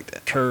 You said it like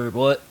that. Curb.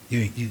 What?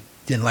 You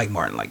didn't like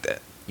Martin like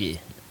that. Yeah.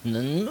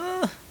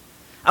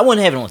 I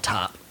wouldn't have it on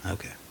top,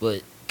 Okay.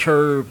 but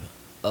Curb.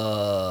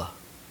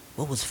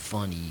 What was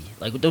funny?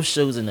 Like with those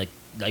shows in the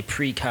like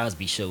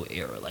pre-Cosby Show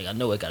era. Like I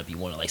know it got to be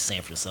one of like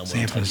Sanford and Son.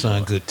 Sanford and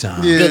Son, good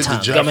time. Yeah. Good the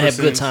times. I'm gonna have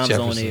good Jeffersons. times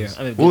on there.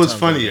 Jeffersons. what was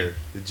funnier,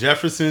 the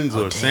Jeffersons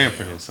or Oh, Sanford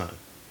damn. and Son?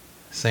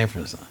 Sanford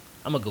and Son.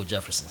 I'm gonna go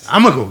Jeffersons.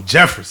 I'm gonna go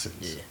Jeffersons.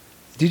 Yeah.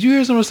 Did you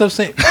hear some of the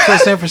stuff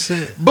Sanford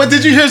said? But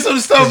did you hear some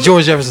stuff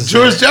George Jefferson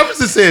George said.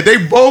 Jefferson said? They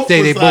both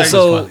They was both like,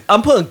 so- So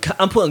I'm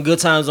putting Good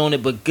Times on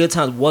it, but Good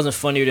Times wasn't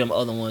funnier than the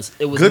other ones.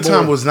 It was Good more,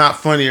 Time was not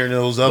funnier than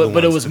those other ones.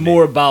 but it was to me.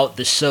 more about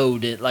the show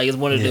that like it's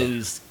one of Yeah.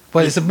 those.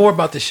 But it's more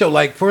about the show.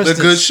 Like for the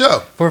instance, good show.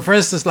 For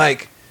instance,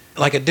 like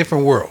a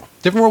Different World.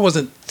 Different World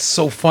wasn't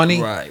so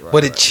funny, Right,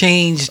 but it right.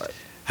 changed Right.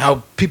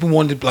 how people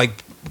wanted to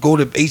like go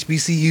to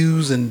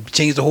HBCUs and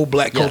change the whole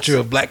black Yes. culture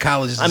of black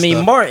colleges. I and mean,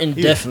 stuff. Martin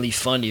Yeah. definitely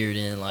funnier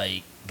than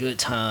like Good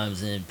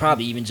Times and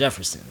probably even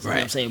Jefferson's. You know what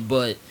I'm Right. saying?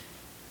 But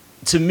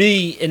to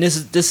me, and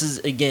this is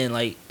again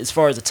like as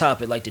far as the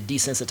topic, like the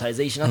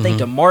desensitization. I think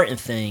the Martin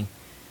thing.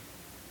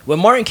 When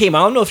Martin came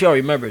out, I don't know if y'all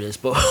remember this,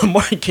 but when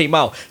Martin came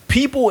out,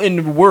 people in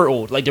the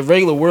world, like the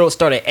regular world,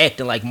 started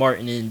acting like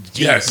Martin and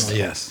Gina. Yes.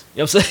 Yes. You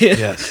know what I'm saying?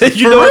 Yes.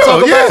 you know what I'm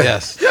talking yeah. about?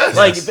 Yes.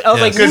 Like Yes. I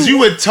was like, Because who-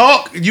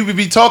 you would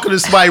be talking to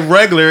somebody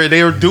regular, and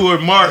they were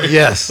doing Martin.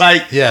 Yes.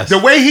 like Yes. the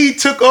way he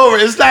took over.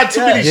 It's not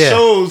too many Yeah.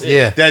 shows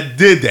Yeah. that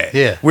did that.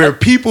 Yeah. where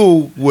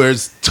people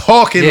was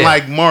talking Yeah.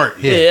 like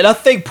Martin. Yeah, and I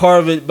think part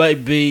of it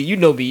might be, you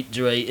know me,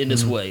 Dre, in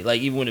this way, like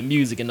even with the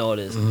music and all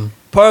this.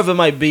 Part of it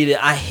might be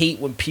that I hate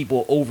when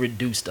people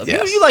overdo stuff.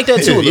 Yes. You like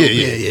that too a little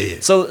Yeah, bit.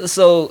 yeah.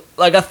 So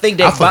like I think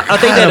that I that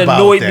forgot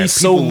annoyed about me that.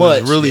 so People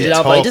was much. really that I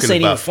was like, this talking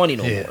ain't even about- funny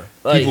no Yeah. more.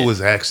 Like, People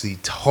was actually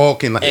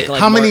talking like, acting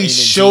like how many Martin and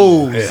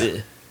shows Gina.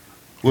 Yeah.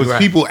 was Right.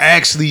 people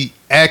actually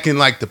acting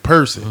like the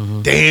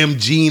person? Damn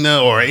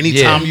Gina, or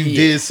anytime you Yeah.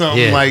 did something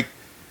Yeah. like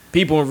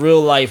People in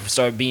real life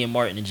start being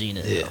Martin and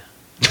Gina. Yeah.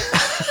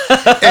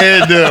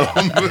 and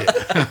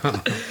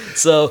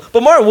So,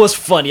 but Martin was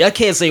funny. I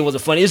can't say it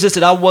wasn't funny. It's just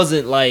that I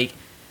wasn't like,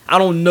 I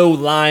don't know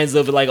lines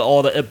of it like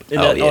all the Oh,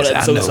 all yes, the I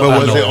episodes. know. but I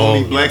was know it all, only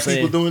you know black what I'm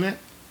people saying? doing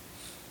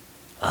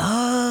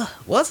that?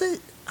 Was it?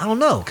 I don't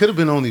know. Could have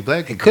been only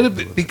black It people. could have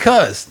been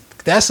because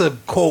that's a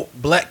quote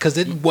black because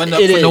it wasn't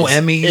up It for no is.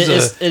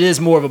 Emmys. It is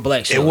more of a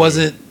black show. It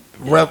wasn't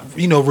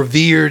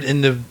revered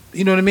in the.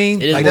 You know what I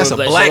mean? It is Like more that's of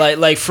a a black. show.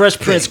 Like Fresh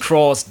Prince thing.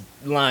 crossed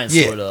lines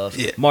Yeah, sort of.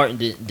 yeah. Martin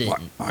didn't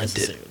Martin did.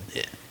 necessarily.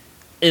 Yeah.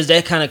 Is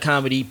that kind of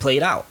comedy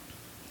played out?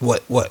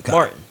 What?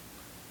 Martin.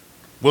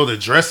 Well, the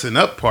dressing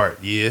up part,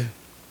 yeah.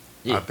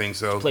 Yeah. I think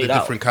so. Played The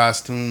out. different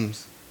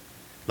costumes,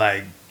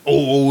 like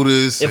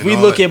Otis. If and we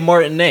all look that. at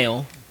Martin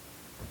now,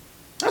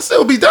 I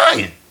still be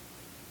dying.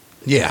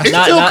 Yeah. It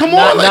still come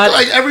on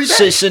like every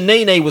day.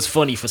 Shanae was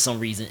funny for some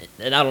reason,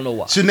 and I don't know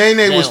why.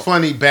 Shanae was Now-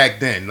 funny back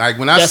then. Like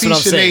when I That's see what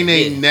I'm saying,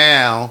 Shanae yeah.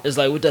 now, It's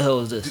like, what the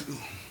hell is this?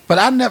 But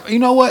I never. You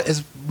know what?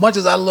 As much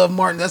as I love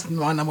Martin, that's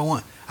my number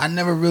one. I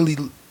never really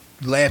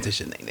laughed at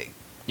Shanae.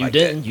 You like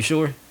didn't? You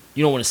sure?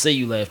 You don't want to say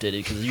you laughed at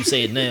it because you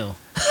say it now.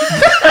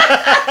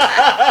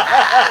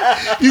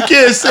 you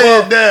can't say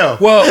it now.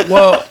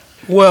 Well.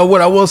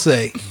 What I will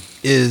say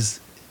is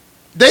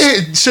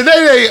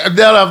Shanae, now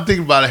that I'm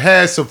thinking about it,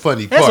 has some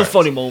funny That's parts. a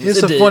funny moment. It's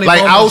It a did. funny Like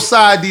moments.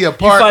 outside the You find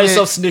apartment,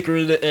 yourself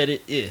snickering at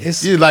it. Yeah.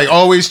 it's you're like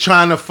always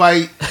trying to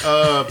fight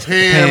Pam.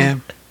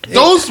 Pam.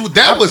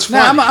 That was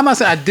Now, funny. I'm not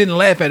saying I didn't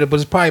laugh at it, but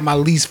it's probably my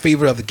least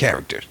favorite of the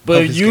characters.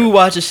 But of his you characters.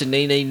 watching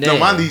Shanae now. No,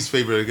 my least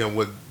favorite again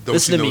was Don't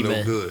Listen You to Know me, No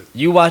man. Good.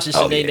 You watching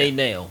Oh, Shanae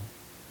now.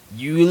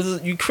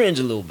 You cringe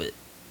a little bit.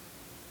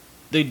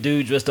 The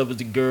dude dressed up as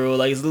a girl,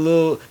 like it's a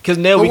little. Because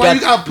now But we why got.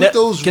 you gotta put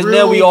those Because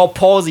real- now we all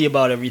palsy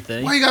about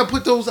everything. Why you gotta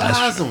put those That's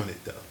eyes true. on it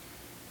though?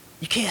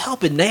 You can't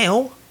help it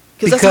now.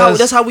 Because-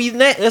 That's how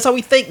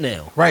we think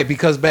now. Right,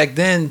 because back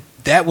then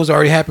that was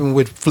already happening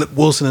with Flip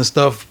Wilson and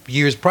stuff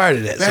years prior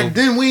to that. Back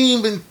then we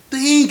didn't even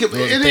think of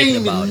it. Wasn't It thinking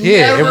ain't about even it.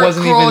 Yeah, it never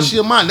wasn't cross even-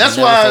 your mind. That's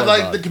Never why thought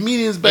like about the it.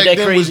 comedians back that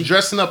then crazy? was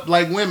dressing up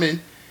like women.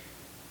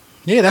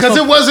 Yeah, that's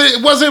Because what-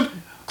 it wasn't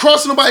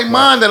crossing nobody's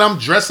mind that I'm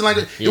dressing like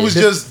it. Yeah. It was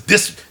just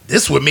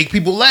this would make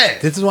people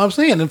laugh. this is what I'm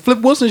saying. And Flip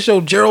Wilson show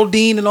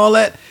Geraldine and all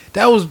that.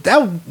 That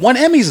won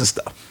Emmys and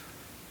stuff.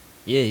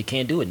 Yeah, you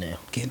can't do it now.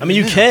 Can't do I mean, it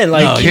you now. can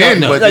like No, you can,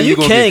 but then you you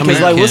gonna can get because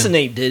clamped. like what's the Can.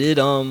 name did it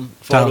for all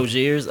Tyler- those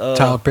years.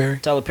 Tyler Perry.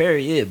 Tyler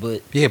Perry, yeah,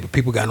 but Yeah, but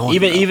people got on.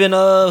 even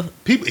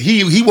People,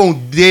 he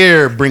won't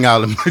dare bring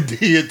out a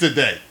Madea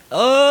today.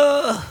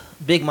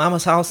 Big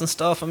Mama's House and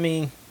stuff. I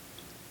mean,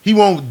 He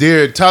won't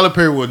dare. Tyler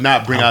Perry would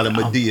not bring out a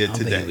Madea I think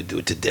he today. would do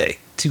it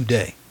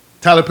today.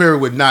 Tyler Perry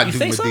would not You do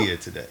think so? Madea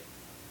today.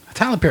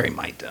 Tyler Perry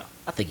might though.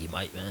 I think he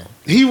might, man.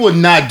 He would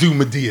not do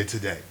Madea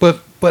today.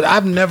 But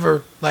I've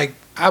never.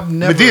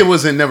 Madea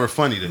wasn't never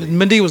funny to me.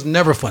 Madea was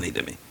never funny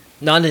to me.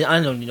 No, I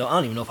don't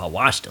even know if I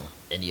watched them,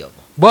 any of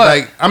them. But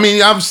Like, I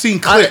mean, I've seen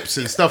clips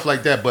and stuff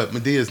like that, but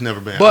Medea's never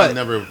been. I've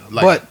never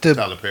liked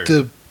Tyler Perry.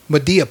 the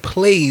Madea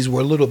plays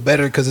were a little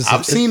better because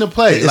I've seen the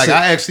play. it's Like, a-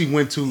 I actually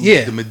went to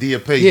Yeah. the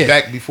Madea play Yeah.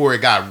 back before it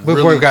got before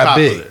really it got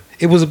popular.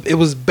 big. It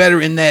was better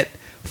in that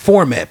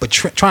format, but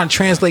trying to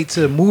translate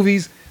to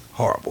movies,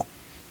 horrible.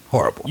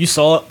 You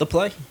saw the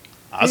play?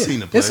 I've Yeah. seen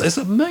the play. It's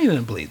a million of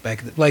them plays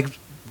back like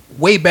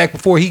way back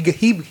before he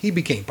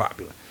became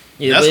popular.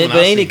 Yeah, That's when but I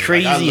ain't seen it it.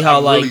 crazy Like,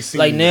 how I've really seen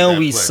like it now in that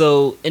we play.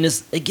 so and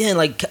it's again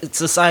like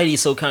society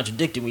is so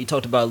contradicting. We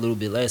talked about it a little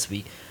bit last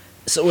week.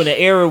 So in an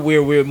era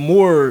where we're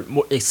more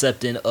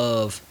accepting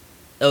of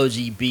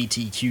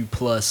LGBTQ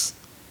plus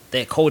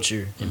that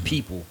culture and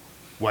people,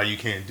 Why you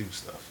can't do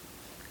stuff.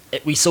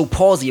 we so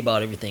palsy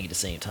about everything at the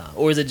same time,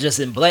 or is it just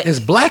in black? It's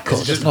black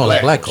culture. just No,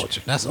 black black culture.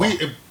 culture. That's all.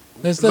 We,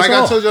 That's like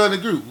all. I told y'all in the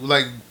group,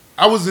 like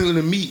I was in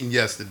a meeting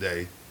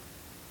yesterday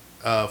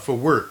for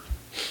work,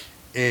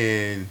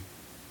 and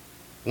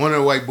one of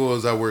the white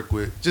boys I work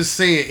with just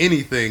saying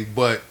anything,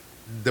 but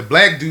the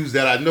black dudes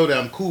that I know that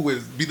I'm cool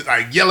with be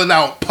like yelling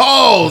out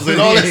pause and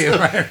all that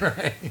stuff.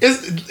 right.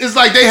 It's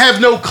like they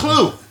have no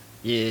clue.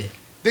 Yeah,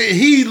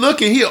 He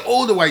looking, he an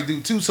older white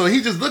dude too, so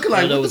he just looking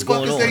like, know what what's the fuck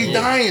going is on, they yeah.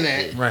 dying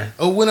at? Right.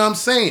 Or what I'm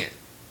saying.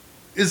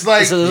 It's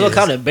like, so it's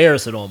kind of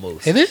embarrassing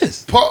almost. It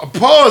is.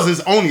 pause is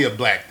only a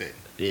black thing.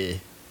 Yeah,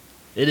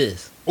 it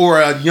is.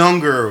 Or a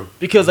younger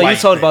Because like you white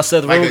talked thing. about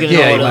Seth Like a Rogen and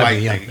younger all that.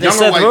 white Yeah. thing. Then Younger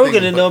Seth white Rogen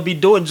thing, and but- they'll be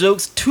doing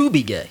jokes to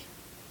be gay.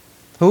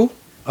 Who?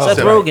 Seth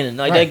right. Rogen and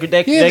like Right.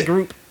 that Yeah,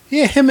 group.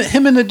 Yeah, him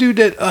and the dude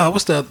that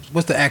what's the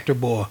actor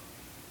boy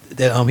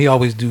that he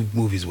always do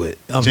movies with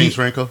James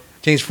Franco.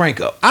 James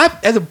Franco.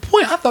 At the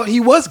point I thought he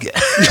was gay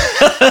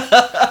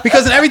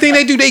because in everything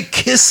they do they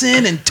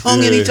kissing and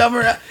tonguing Yeah. each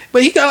other,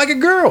 but he got like a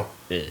girl.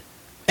 Yeah.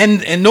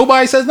 And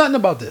nobody says nothing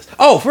about this.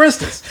 Oh, for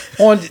instance,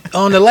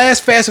 on the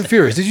last Fast and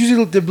Furious, did you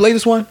see the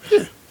latest one?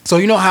 Yeah. So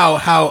you know how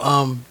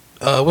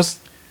what's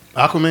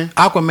Aquaman.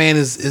 Aquaman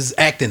is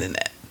acting in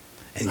that.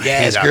 And I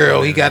Gas hate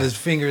Girl, Aquaman, he got man. his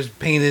fingers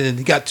painted and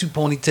he got 2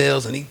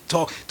 ponytails and he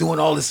doing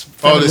all this.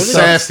 Oh, the feminine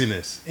stuff.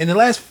 sassiness. In the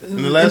last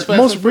Fast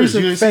and Furious,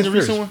 you didn't see the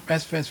recent one?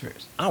 Fast and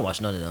Furious. I don't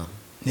watch none of them.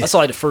 Yeah. I saw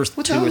like the first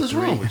What the 2 hell or is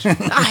 3. wrong with you?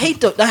 I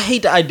hate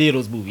the idea of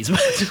those movies.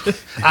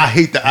 I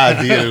hate the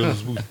idea of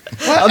those movies.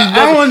 I don't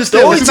The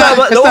understand. only It's time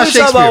not I would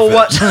Shakespeare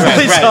watch, film. the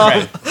only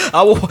time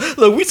I will,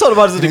 look, we talked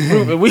about this in the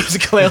group, and we was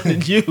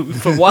clowning you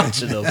for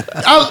watching them.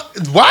 I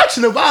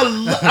watching them.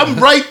 I'm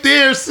right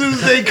there as soon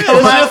as they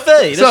come That's your out.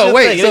 thing. That's So, your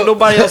wait, thing. It so- ain't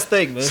nobody else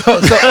thing, man.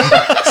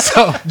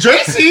 So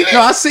Drake seen it.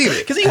 no, I seen it.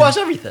 Because he watched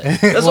everything.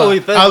 That's Well, the only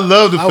thing. I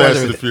love the I watch Fast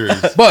and the everything.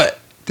 Furious. But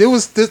there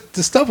was the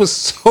stuff was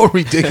so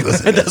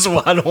ridiculous. in it. That's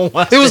why I don't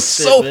watch. It was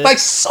that so shit, man.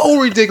 so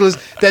ridiculous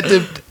that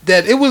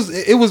it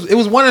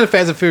was one of the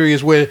Fast and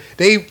Furious where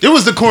they It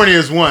was the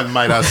corniest one,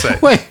 might I say.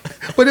 wait,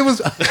 but it was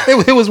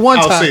one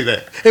I'll time. say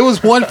that. It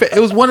was one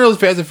of those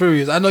Fast and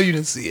Furious. I know you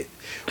didn't see it,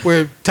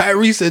 where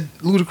Tyrese and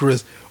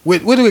Ludacris. Where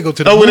do we go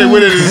to? The Oh, when they moon?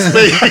 went into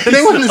space.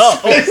 They went into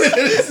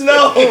space.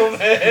 No, man.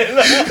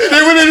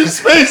 They went into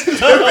space. And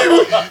people,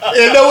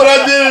 and know what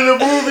I did in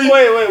the movie?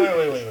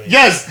 Wait.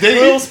 Yes, they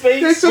Real They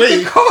space. took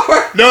the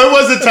car. No, it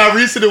wasn't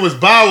Tyrese. It was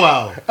Bow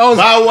Wow. Oh,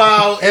 Bow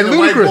Wow and and the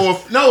white Ludacris. boy.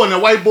 No, and the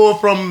white boy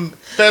from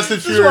Fast and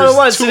That's what I Furious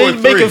watch. 2 They or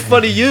 3. making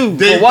fun of you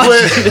They for watching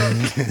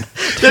it.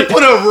 They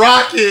put a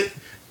rocket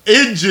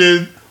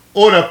engine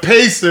on a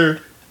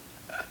pacer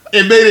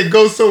and made it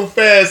go so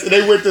fast, and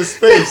they went to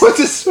space. What's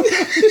this?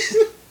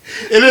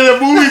 And in the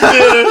movie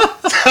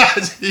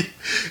theater,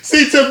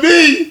 see, to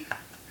me,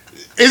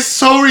 it's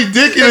so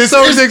ridiculous. It's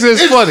so ridiculous.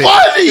 It's funny.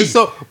 Funny. It's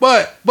so,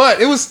 but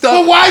it was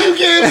stuff. But why you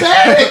getting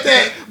mad at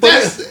that?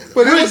 That's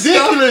but it was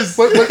ridiculous.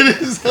 stuff- but-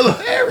 it is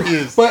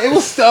hilarious. But it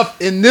was stuff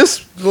in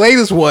this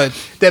latest one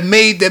that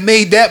made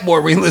that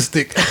more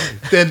realistic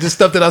than the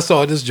stuff that I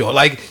saw in this joint.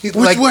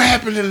 What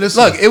happened in this?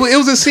 Look, one? it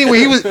was a scene where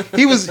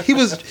he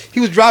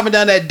was driving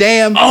down that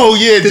dam. Oh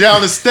yeah,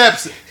 down the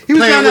steps, He was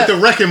playing down with that-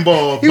 the wrecking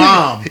ball he was-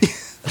 bomb.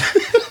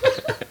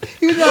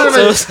 He was driving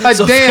a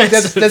So dam Fast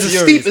that's and as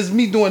Furious. steep as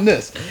me doing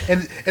this,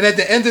 and at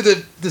the end of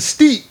the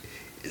steep,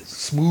 it's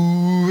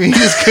smooth. He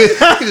just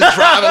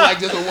driving like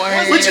just a one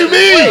hand. What you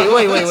mean?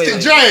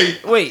 Wait. Dre,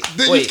 Wait.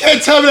 you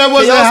can't tell me that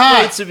wasn't y'all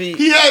hot. explain to me-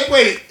 He had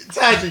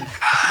Taji.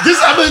 This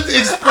I'm gonna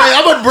explain.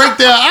 I'm gonna break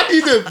down. I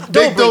need to Don't make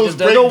break those this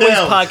down. break Don't waste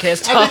down.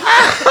 podcast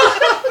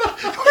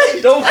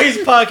time. Don't waste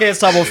podcast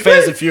time on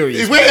Fast and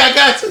Furious. Wait, I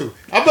got to.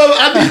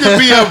 I need to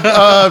be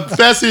a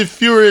Fast and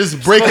Furious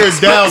breaker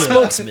downer.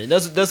 Spokesman.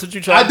 That's what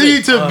you try I to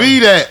need do. to be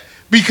that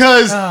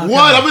Because Oh, one,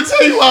 God. I'm gonna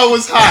tell you why it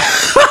was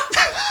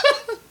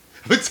hot.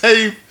 I'm gonna tell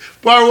you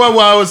part one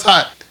why it was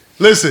hot.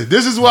 Listen,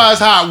 this is why it's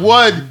hot.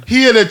 One,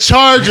 he had a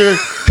Charger,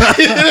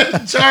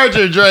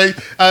 Dre,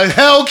 a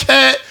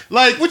Hellcat.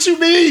 Like, what you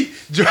mean?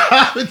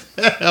 Driving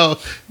down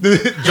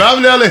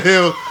the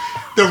hill.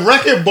 The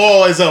wrecking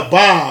ball is a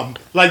bomb,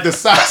 like the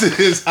size of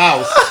his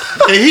house,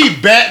 and he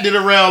batting it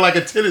around like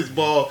a tennis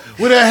ball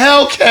with a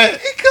Hellcat.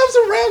 He comes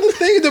around the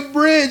thing at the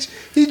bridge.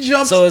 He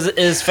jumps. So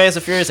is Fast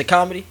and Furious a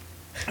comedy?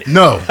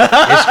 No,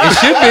 it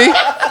should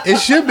be. It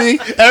should be.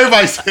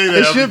 everybody say that.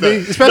 It every should be,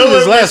 time. especially No,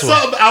 this when last one.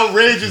 Something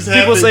outrageous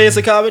happened. People say it's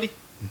a comedy.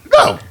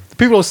 no.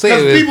 People say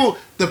Because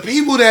the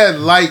people that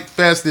like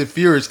Fast and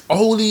Furious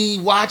only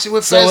watch it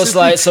with So Fast it's and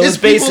like Furious.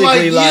 it's people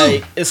basically you.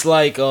 like it's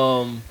like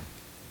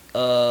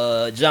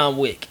John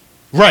Wick.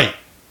 Right.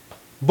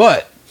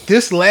 But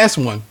this last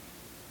one,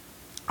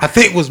 I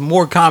think, was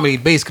more comedy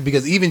based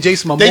because even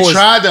Jason They Momoa's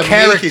tried to make it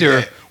character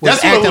that. was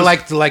That's what it acting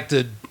was. like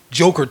the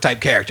Joker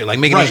type character, like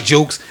making Right. these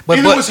jokes. But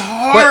And it was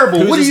horrible.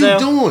 Who's What are this you now?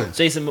 doing?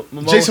 Jason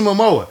Momoa. Jason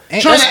Momoa.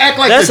 And Trying to act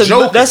like the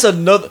Joker. That's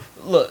another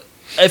look.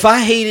 If I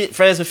hated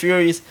Fast and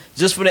Furious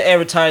just for the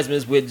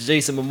advertisements with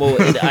Jason Momoa,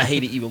 in it, I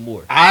hate it even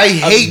more. I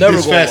hate never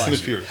this gonna Fast watch and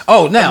the it. Furious.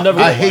 oh, now I'm never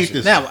I gonna hate watch it.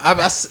 this. Now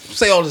I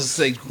say all this to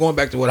say, going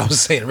back to what I was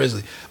saying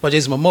originally about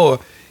Jason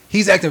Momoa,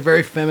 he's acting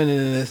very feminine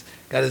in this.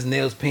 Got his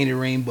nails painted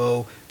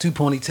rainbow, 2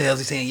 ponytails.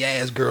 He's saying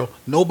 "yes, girl."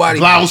 Nobody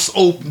Blouse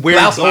open. Wear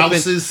blouse open.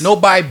 blouses.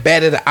 Nobody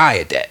batted an eye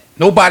at that.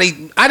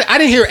 Nobody. I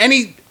didn't hear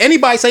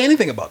anybody say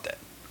anything about that.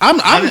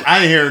 I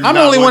didn't hear I'm not the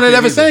only one one that thing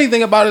ever said either.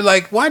 anything about it.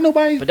 Like, why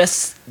nobody? But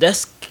that's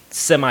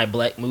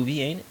semi-black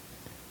movie, ain't it?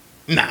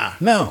 Nah.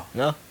 No.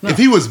 No, If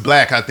he was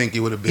black, I think it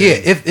would have been. Yeah,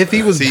 if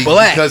he was See,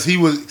 black, because he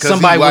was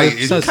somebody he white.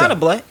 would've said kind of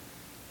black.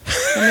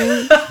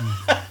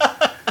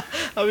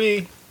 I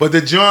mean, But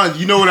the John,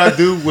 you know what I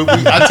do?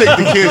 I take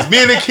the kids.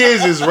 Me and the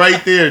kids is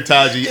right there,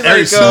 Taji. he's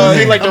Every like, soon as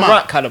he's they like the come out-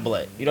 Rock kind of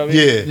black. You know what I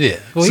mean? Yeah, yeah.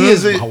 Well, Soon he as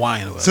is they-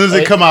 Hawaiian. Or As soon as they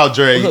Wait. come out,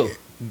 Dre. Who?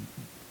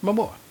 My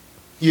boy.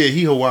 Yeah,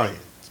 he Hawaiian.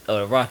 Oh,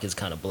 the Rock is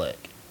kind of black.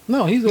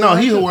 No, he's No,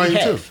 he too. Hawaiian too.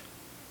 Half.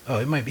 Oh,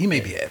 he may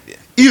be half. Yeah.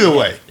 Either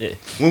way, Yeah.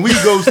 when we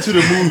goes to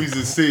the movies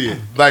and see it,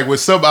 like when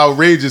something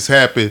outrageous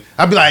happen,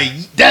 I'd be like,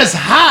 "That's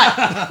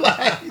hot!"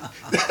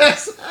 Like,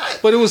 that's hot.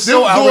 But it was Them so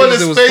going outrageous.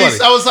 to It was space,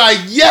 funny. I was like,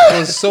 It was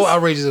 "Yes!" so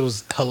outrageous. It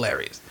was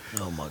hilarious.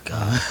 Oh my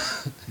god.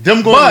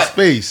 Them going to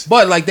space.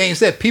 But like Dane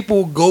said,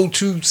 people go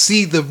to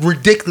see the Do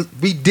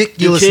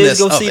ridiculousness kids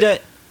go of see it.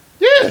 that?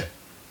 Yeah,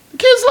 the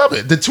kids love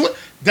it.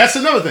 That's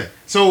another thing.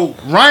 So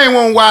Ryan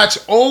won't watch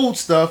old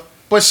stuff,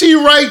 but she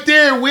right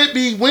there with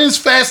me. When's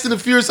Fast and the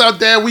Furious out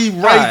there? We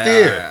right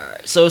there.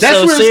 Alright. So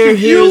That's where it's here's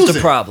the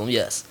confusing. problem.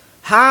 Yes,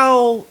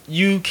 how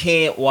you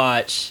can't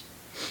watch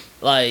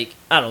like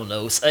I don't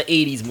know an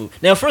 '80s movie.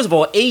 Now, first of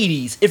all,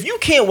 '80s. If you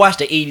can't watch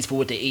the '80s for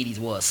what the '80s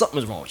was,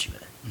 something's wrong with you,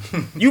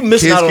 man. You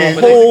missing Kids out on can't-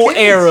 a but they whole kids.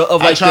 era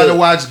of I like tried the, to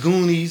watch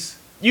Goonies.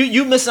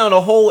 you missing out on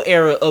a whole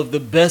era of the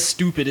best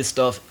stupidest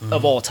stuff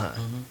of all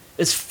time.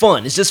 It's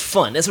fun. It's just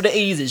fun. That's what the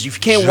 '80s is. If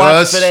you can't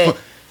watch Just for that,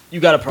 fun. you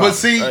got a problem. But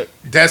see, right?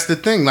 that's the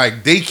thing.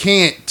 Like they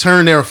can't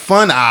turn their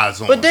fun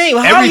eyes on. But Dave,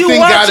 how you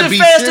gotta watching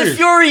Fast and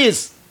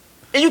Furious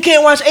and you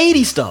can't watch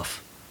 '80s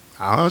stuff?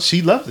 Oh,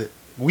 she loves it.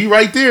 We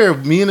right there.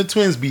 Me and the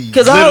twins be.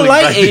 Because I literally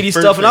like right 80s stuff,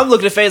 and perfect. I'm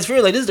looking at Fast and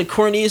Furious like this is the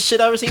corniest shit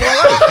I've ever seen in my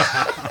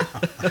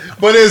life.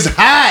 But it's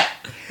hot.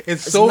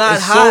 It's not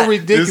it's hot. so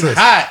ridiculous. It's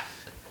hot.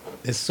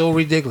 It's so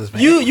ridiculous,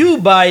 man. you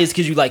biased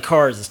because you like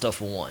cars and stuff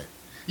for one.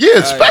 Yeah,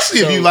 especially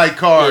Alright, if you so- like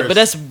cars. Yeah, but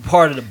that's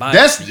part of the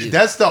bias. for you.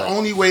 That's the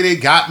only way they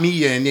got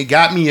me in. They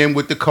got me in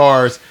with the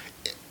cars.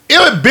 It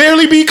would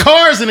barely be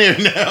cars in there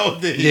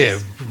nowadays. yeah,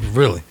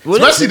 really.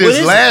 What is- Especially what this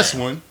is last it?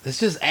 one. It's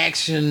just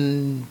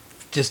action,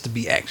 just to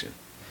be action.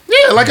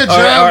 Yeah, like a John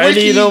Are any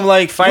Wicky of them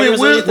like fighters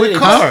or with anything?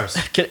 cars.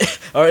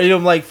 Are any of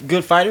them like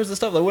good fighters and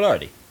stuff? Like what are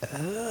they?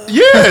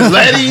 Yeah,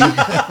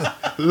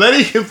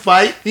 Letty can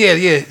fight.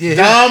 Yeah.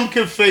 Dom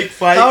can fake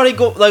fight. How are they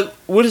go? Like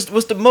what's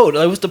the mode?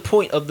 Like what's the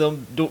point of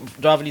them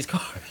driving these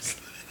cars?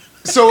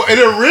 So it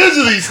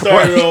originally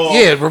started off.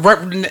 Yeah,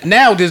 right,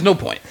 now there's no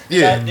point.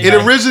 Yeah, They're it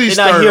not- originally they're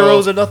started not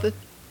heroes off. or nothing.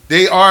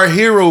 They are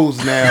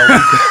heroes now.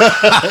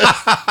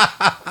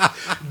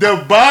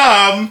 The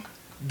bomb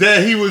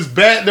that he was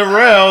batting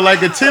around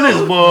like a tennis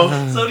ball.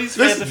 So these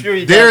Listen, Fast and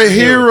Furious, they're guys are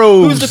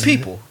heroes. Who's the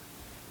people?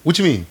 What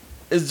you mean?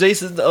 Is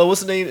Jason?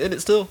 What's the name in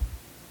it still?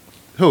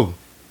 Who?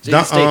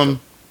 Jason Statham.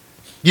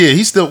 Yeah,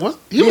 he still was.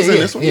 He was in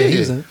this one. Yeah, he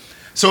was in it.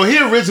 So he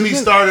originally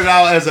started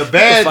out as a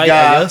bad Fight, I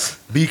guy guess.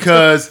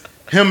 because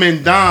him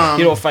and Dom.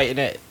 You don't fight in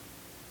that.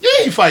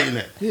 Yeah, he fighting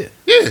that. Yeah.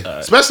 Yeah,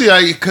 especially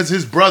because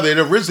his brother. And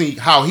originally,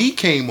 how he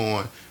came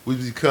on was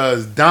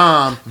because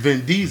Dom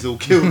Vin Diesel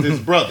killed his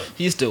brother.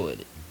 He's still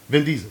with it.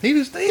 Vin Diesel. He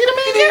was the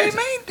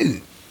main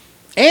dude.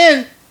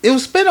 And it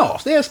was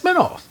spinoffs. They had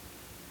spinoffs.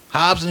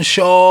 Hobbs and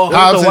Shaw.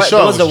 Hobbs was and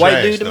Shaw was the was white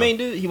trash, dude the though. main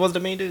dude? He was the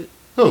main dude.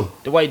 Who?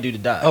 The white dude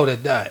that died. Oh,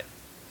 that died.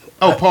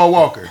 Oh, Paul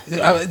Walker.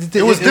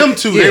 It was them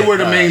two. They were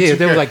the main Yeah, two.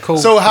 they were like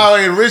So how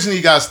it originally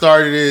got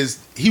started is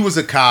he was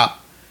a cop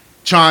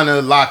trying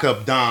to lock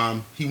up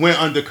Dom. He went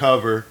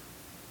undercover,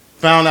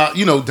 found out,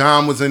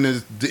 Dom was in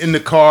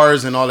the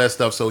cars and all that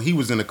stuff. So he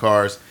was in the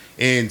cars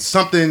and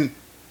something.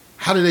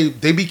 How did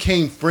they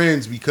became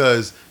friends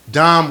because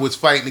Dom was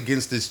fighting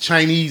against this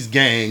Chinese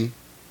gang.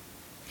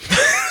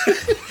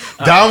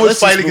 Dom was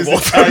fighting against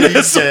the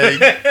Chinese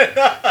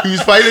gang. He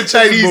was fighting the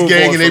Chinese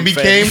gang, and they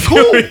became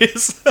cool.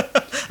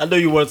 I know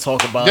you want to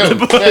talk about Yo, it,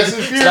 but Fast and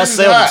it's Furious not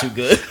is sounding too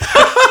good.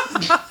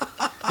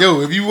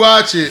 Yo, if you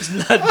watch it, It's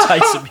not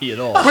tight to me at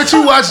all. but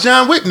you watch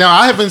John Wick. Now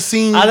I haven't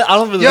seen. I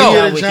don't really Yo,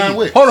 like John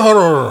Wick. Hold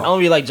on. I don't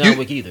really like John You-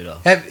 Wick either, though.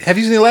 Have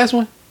you seen the last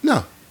one?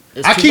 No,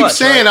 It's I too keep much,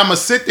 saying right? I'm gonna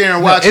sit there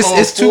and watch. all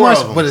It's too four much,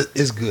 of them. but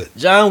it's good.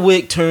 John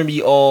Wick turned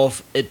me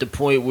off at the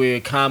point where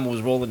Kama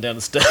was rolling down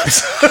the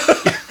steps.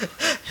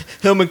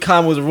 Him and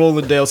Kama was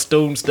rolling down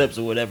stone steps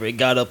or whatever. It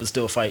got up and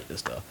still fighting and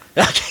stuff.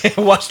 I can't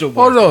watch no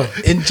more. Hold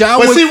on. In John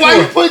But Wick see, why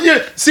 4, you put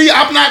your? See,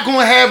 I'm not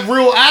gonna have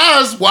real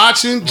eyes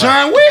watching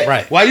John Wick.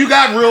 right. Why you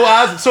got real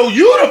eyes? So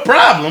you're the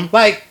problem.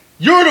 like,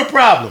 You're the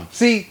problem.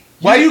 see,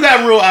 Why you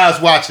got real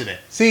eyes watching it?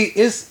 see,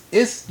 it's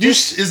You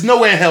is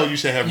nowhere in hell you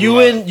should have.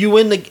 Real You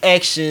eyes. in the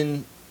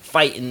action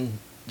fighting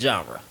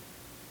genre.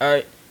 All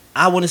right.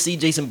 I want to see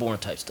Jason Bourne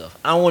type stuff.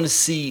 I want to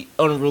see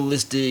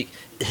unrealistic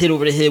hit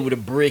over the head with a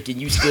brick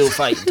and you still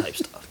fighting type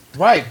stuff.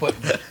 right, but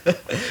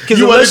Because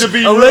You want it to be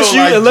real,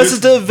 like unless it's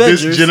the this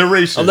Avengers,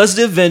 generation. unless it's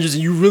the Avengers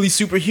and you really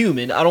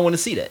superhuman, I don't want to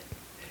see that.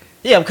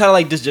 Yeah, I'm kind of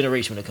like this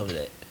generation when it comes to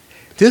that.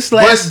 this But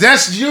last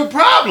that's your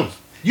problem.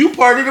 You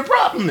part of the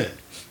problem then.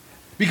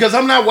 Because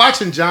I'm not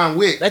watching John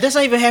Wick. Like that's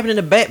not even happening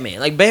to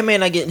Batman. Like Batman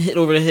not getting hit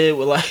over the head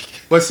with like.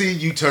 But see,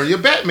 you turn your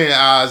Batman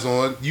eyes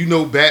on. You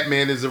know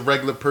Batman is a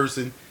regular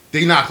person.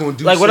 They not going to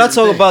do Like when I certain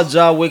talk things. about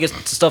John Wick and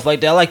stuff like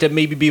that, I like to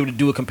maybe be able to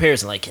do a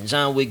comparison. Like, can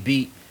John Wick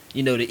beat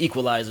the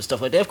Equalizer stuff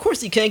like that? Of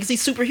course he can, because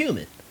he's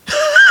superhuman.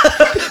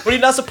 But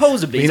he's not supposed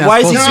to be. He's not Why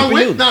is he supposed to. John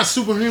Wick superhuman? not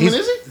superhuman, he's,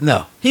 is he?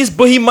 no,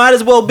 But he might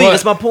as well be. But-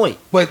 That's my point.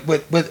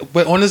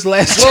 but on this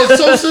last Well,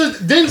 so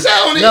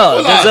Denzel on the No,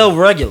 Equalizer. Denzel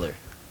regular.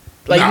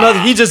 Like Nah.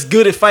 nothing. He just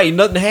good at fighting.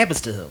 Nothing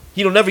happens to him.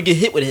 He don't never get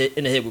hit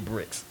in the head with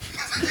bricks,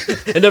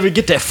 and never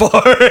get that far.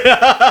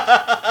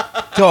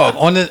 dog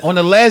on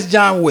the last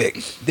John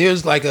Wick,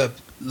 there's like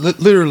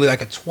literally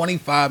like a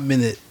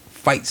 25-minute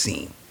fight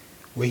scene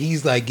where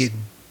he's like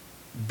getting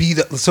beat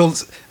up.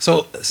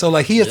 So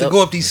like he has to Yep,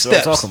 go up these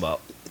that's steps what I'm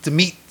talking about. to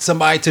meet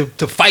somebody to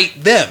fight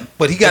them,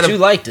 but he got you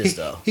like this,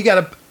 though. He got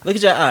to. Look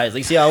at your eyes.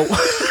 Like see how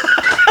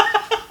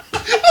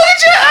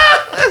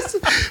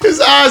His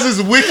eyes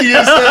is wiki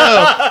as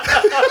hell.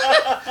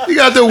 He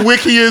got the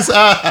wickiest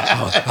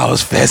eyes. I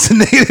was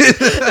fascinated.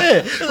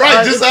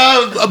 Right, just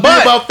be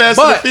about Fast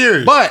and the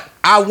Furious. But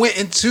I went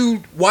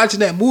into watching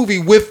that movie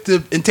with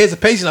the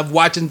anticipation of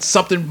watching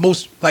something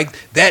most like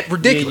that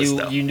ridiculous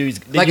stuff. you knew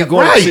he's Like, you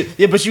going right.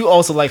 yeah, but you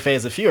also like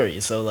Fast and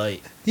Furious, so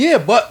like Yeah,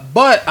 but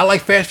I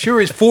like Fast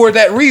Furious for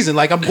that reason.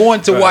 Like I'm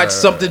going to watch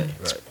something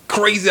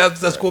crazy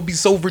that's going to be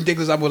so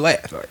ridiculous I would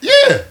laugh.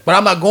 Yeah. But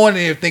I'm not going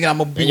there thinking I'm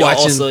going to be and y'all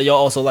watching. y'all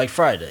also like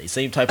Friday,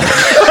 same type of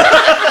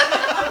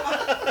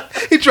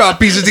He tried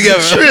pieces together.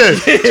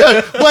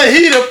 Yeah. But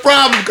he the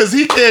problem because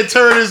he can't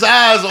turn his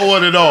eyes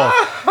on and off.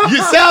 You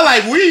sound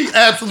like we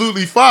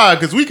absolutely fine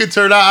because we can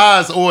turn our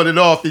eyes on and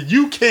off and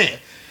you can't.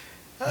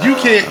 You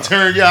can't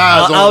turn your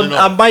eyes on and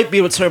I off. might be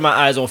able to turn my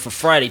eyes on for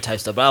Friday type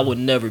stuff, but I would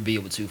never be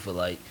able to for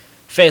like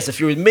Fast and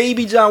Furious.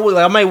 Maybe John Wick.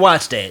 Like, I might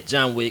watch that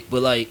John Wick,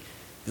 but like,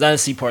 cause I didn't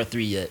see part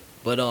 3 yet.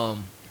 But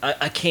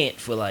I can't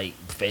for like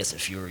Fast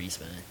and Furious,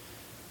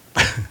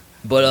 man.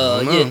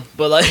 But yeah,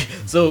 but like,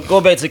 so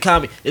going back to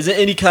comedy, is there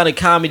any kind of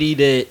comedy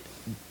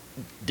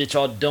that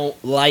y'all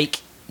don't like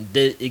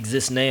that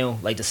exists now,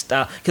 like the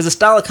style? Because the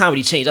style of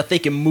comedy changed. I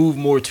think it moved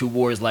more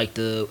towards like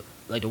the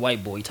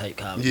white boy type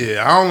comedy.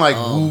 Yeah, I don't like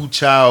Woo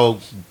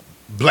Child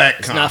black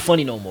It's comedy. not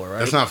funny no more, right?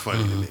 That's not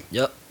funny to me.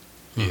 Yep.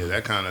 Yeah,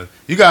 that kind of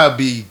you gotta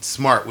be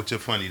smart with your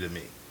funny to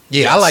me.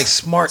 Yeah, I like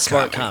smart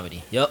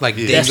comedy. Yep. Like,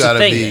 Yeah, that's you the gotta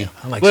thing. be- now.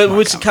 I like but smart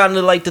which is comedy. kind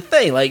of like the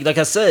thing. Like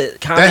I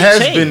said, comedy That has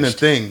changed. been the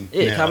thing.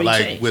 Yeah, now. comedy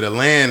like changed. with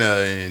Atlanta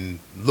and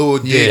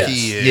Lil Yeah,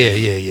 Dicky. And,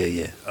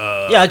 yeah.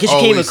 Yeah, I guess you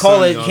can't even Always call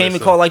Sunny, it. all Can't that even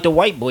stuff. call it like the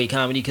white boy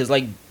comedy because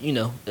like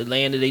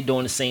Atlanta they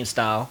doing the same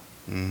style.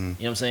 Mhm. You know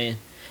what I'm saying?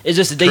 It's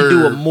just that they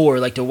do it Curb. more.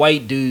 Like the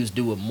white dudes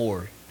do it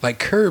more. Like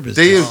Curb is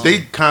They just,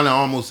 they kind of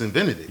almost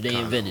invented it. They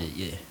kinda. invented it.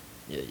 Yeah.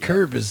 Yeah.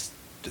 Curb is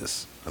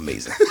just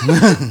amazing.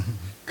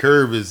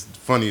 Curb is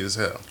funny as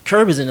hell.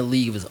 Curb is in a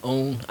league of his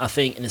own. I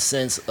think in the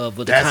sense of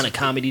what the That's- kind of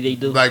comedy they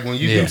do. Like when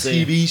you Yeah. do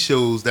TV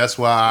shows, that's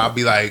why I'll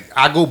be like,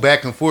 I go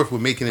back and forth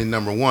with making it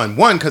number one.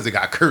 One, because it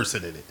got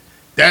cursing in it.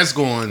 That's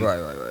going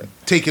right.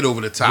 take it over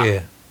the top.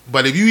 Yeah.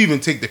 But if you even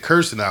take the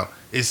cursing out,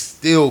 it's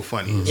still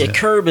funny. as Yeah, hell.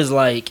 Curb is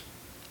like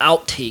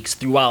outtakes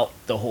throughout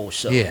the whole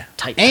show. Yeah.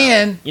 Type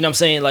And- comedy. You know what I'm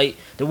saying? Like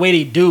the way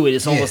they do it,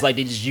 it's almost Yeah. like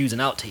they just using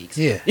outtakes.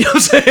 Yeah. You know what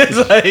I'm saying?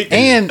 It's like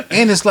and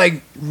it's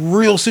like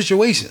real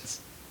situations.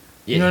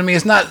 yeah. You know what I mean?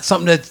 It's not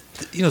something that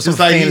some It's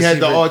like he had fantasy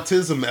the ver-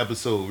 autism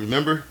episode,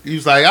 remember? He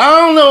was like, I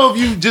don't know if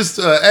you just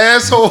an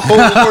asshole or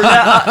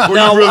you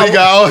Now, really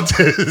got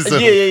autism.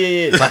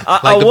 Yeah. Like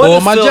I the wanna boy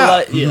on my feel job.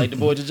 Like, yeah, like the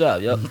boy at your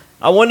job. Yep.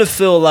 I want to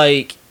feel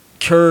like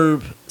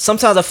Curb.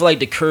 Sometimes I feel like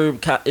the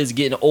Curb is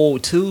getting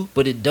old too,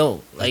 but it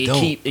don't. Like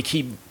it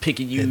keep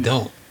picking you. It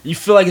don't. You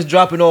feel like it's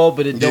dropping off,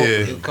 but it don't. Yeah.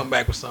 It'll come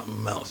back with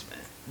something else, man.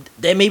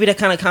 That maybe that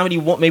kind of comedy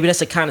won't. Maybe that's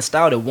the kind of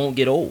style that won't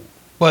get old.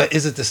 But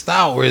is it the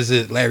style or is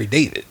it Larry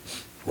David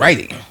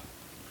writing?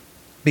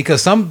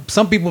 Because some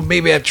people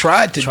maybe have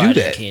tried to do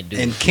that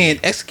and can't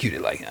execute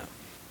it like him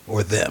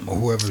or them or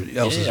whoever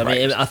else is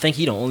writing. I think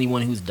he's the only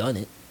one who's done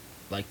it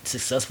like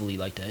successfully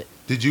like that.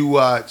 Did you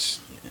watch?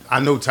 I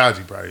know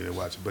Taji probably didn't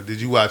watch it, but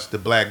did you watch the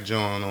Black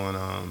John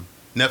on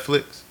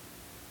Netflix?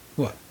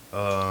 What?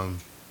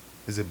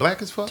 Is it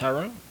Black as Fuck?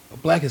 Tyrone?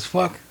 Black as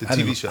Fuck? The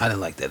TV show. I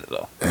didn't like that at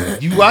all.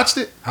 You watched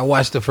it? I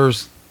watched the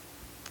first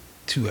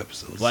 2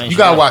 episodes. Why You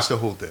gotta watch the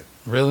whole thing.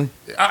 Really?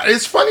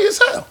 It's funny as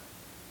hell.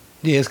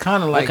 Yeah, it's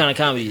kind of like what kind of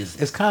comedy is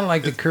it? It's kind of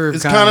like the Curb.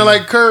 It's kind of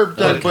like Curb,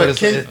 But but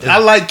it's- I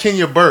like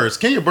Kenya Burris.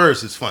 Kenya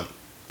Burris is funny.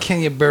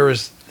 Kenya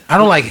Barris. I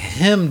don't like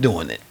him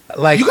doing it.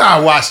 Like You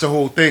gotta watch the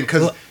whole thing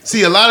because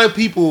see, a lot of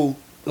people.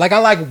 I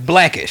like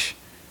Blackish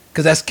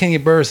because that's Kenya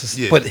Barris.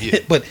 Yeah, but yeah.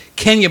 but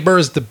Kenya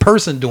Barris, the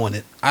person doing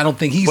it, I don't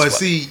think he's. But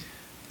see,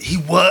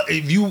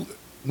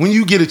 when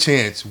you get a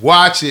chance,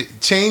 watch it.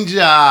 Change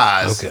your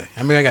eyes. Okay,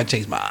 I mean I gotta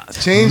change my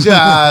eyes. Change your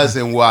eyes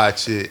and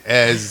watch it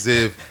as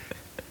if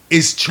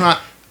it's trying,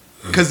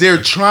 because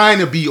they're trying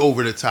to be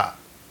over the top.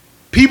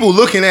 People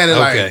looking at it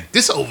Okay. like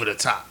this over the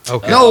top.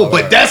 Okay. No,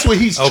 but that's what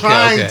he's Okay,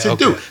 trying okay, to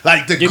okay. do.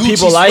 Like the Do Gucci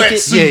people like it?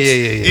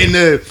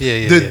 sweatsuits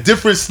Yeah. and the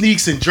different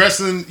sneaks and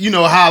dressing. You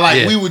know how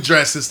Yeah. we would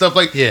dress and stuff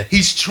like. Yeah.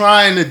 He's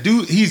trying to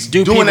do. He's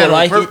Do doing that people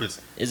like on it?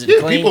 purpose. Is it yeah,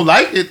 clean? people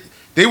like it.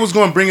 They was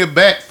going to bring it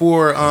back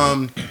for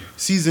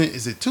season.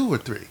 Is it 2 or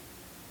 3?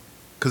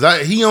 Because I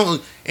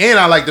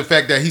like the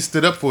fact that he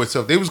stood up for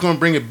himself. They was going to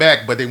bring it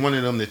back, but they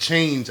wanted him to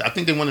change. I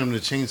think they wanted him to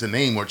change the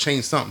name or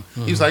change something.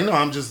 He was like, no,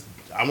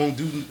 I won't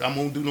do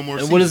no more.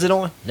 And seasons. what is it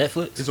on?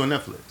 Netflix? It's on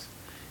Netflix.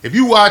 If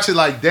you watch it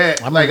like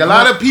that, I'm like a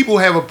lot of people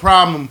have a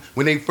problem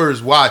when they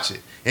first watch it,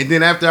 and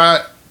then after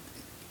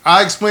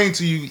I explain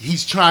to you,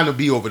 he's trying to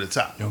be over the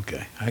top,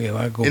 Okay,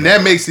 I go. and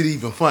that makes it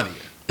even funnier.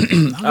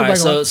 All right,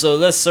 so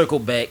let's circle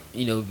back.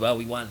 You know, while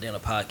we wind down a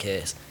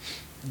podcast,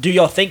 do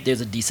y'all think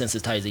there's a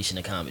desensitization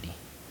of comedy?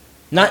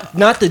 Not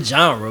the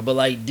genre, but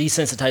like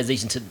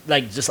desensitization to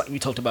like just like we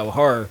talked about with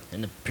horror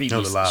in the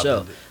previous the live show.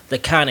 ended. The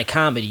kind of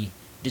comedy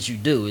that you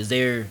do, is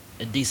there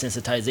a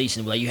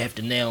desensitization? Like you have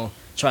to now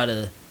try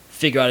to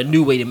figure out a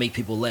new way to make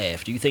people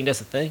laugh. Do you think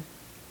that's a thing?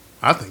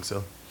 I think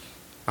so.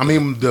 I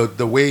mean,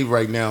 the wave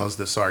right now is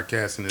the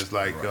sarcasm. It's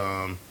like,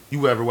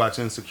 you ever watch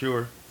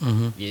Insecure?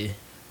 Yeah.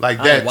 Like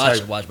I that ain't watch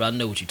type. it, but I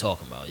know what you're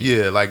talking about.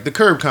 Yeah, like the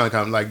Curb kind of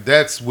comedy. Like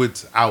that's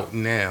what's out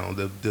now.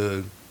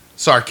 The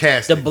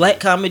sarcastic. The black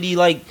comedy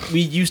like we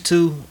used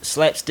to,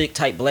 slapstick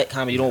type black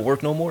comedy don't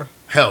work no more.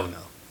 Hell no.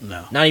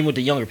 No, Not even with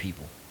the younger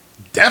people.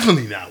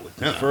 Definitely not with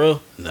them. For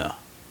real? no.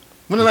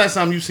 When the last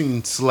time you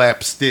seen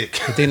slapstick?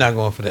 But they're not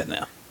going for that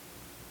now.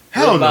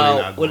 Hell what no, about,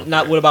 they're not.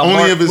 going for what about Only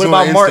Martin, if it's what on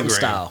about Martin Instagram.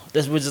 style?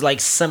 This was just like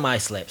semi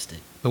slapstick.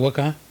 But what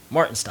kind?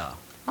 Martin style.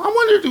 I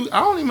wonder. I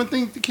don't even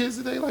think the kids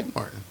today like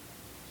Martin.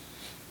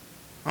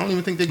 I don't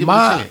even think they give him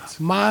a chance.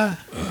 My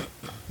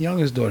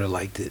youngest daughter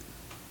liked it.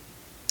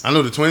 I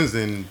know the twins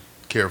didn't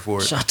care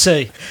for it. I'll tell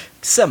you,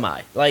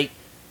 semi. Like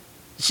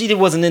she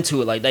wasn't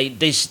into it. Like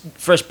they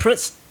Fresh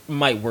Prince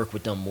might work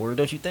with them more,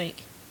 don't you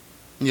think?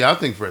 Yeah, I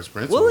think Fresh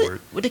Prince Will would it?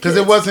 work With the because it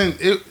kids? wasn't.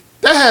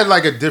 That had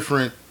like a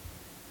different.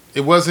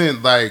 It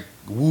wasn't like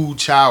woo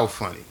child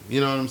funny. You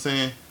know what I'm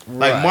saying?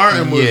 Right. Like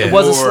Martin was Yeah. It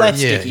wasn't more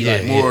slapsticky. yeah,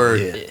 like more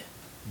yeah.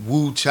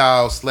 woo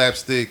child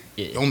slapstick.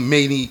 Yeah.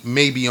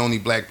 Maybe only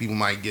black people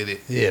might get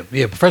it. Yeah.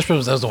 But Fresh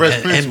Prince was on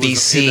Fresh Prince NBC.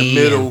 was in the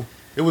middle.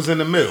 It was in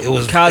the middle. It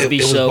was Cosby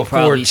it was Show before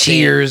probably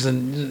Cheers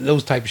and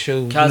those type of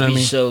shows. Cosby you know what I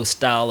mean? Show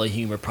style of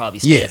humor probably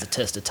stands Yeah. the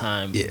test of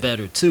time Yeah.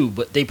 better too,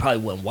 but they probably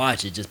wouldn't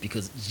watch it just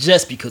because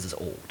it's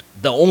old.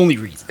 The only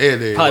reason. Yeah,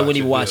 they Probably watch wouldn't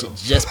even it, watch Bill. it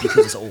just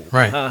because it's old.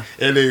 Right. Huh?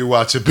 And they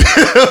watch it,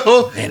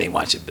 Bill. And they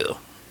watch it, Bill.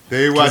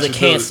 They Because watch the it.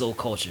 cancel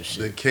culture The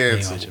shit.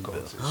 cancel They ain't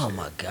watching culture. Oh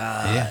my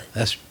god. Yeah,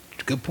 that's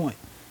a good point.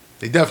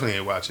 They definitely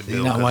ain't watching They're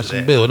Bill. not 'cause of watching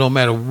that. Bill. It don't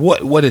matter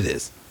what it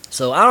is.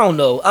 So I don't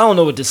know. I don't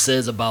know what this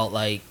says about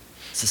like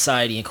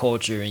society and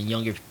culture and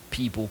younger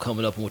people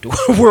coming up and what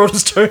the world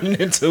is turning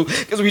into.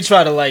 Because we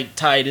try to like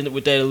tie it in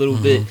with that a little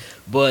bit,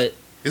 but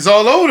It's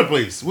all over the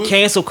place.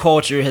 cancel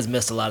culture has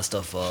messed a lot of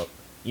stuff up.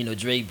 You know,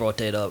 Drake brought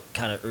that up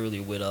kind of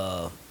earlier with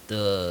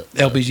the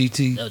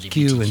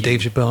LGBTQ and Dave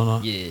Chappelle and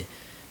all. Yeah,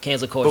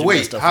 cancel culture. But wait,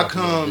 messed stuff how up a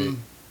little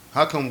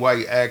bit. come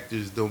white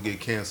actors don't get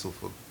canceled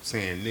for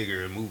saying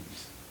nigger in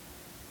movies?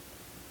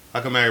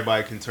 How come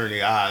everybody can turn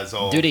their eyes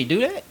off? Do they do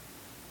that?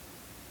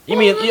 You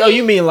mean? Oh,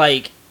 you mean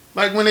like?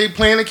 Like when they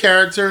playing a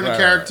character and the Right,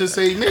 character right,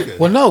 say nigga.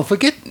 Well, no,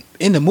 forget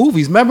in the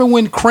movies. Remember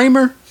when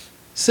Kramer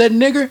said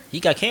nigger? He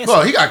got canceled.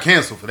 Well, he got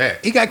canceled for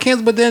that. He got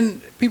canceled, but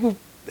then people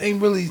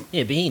ain't really.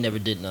 Yeah, but he never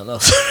did nothing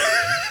else.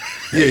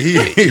 Yeah,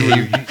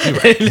 You're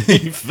right.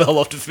 He fell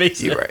off the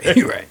face. You're right.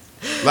 You're right.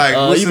 like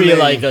what's You the mean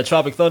name? like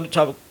Tropic Thunder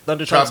type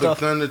Tropic stuff?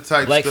 Thunder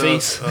type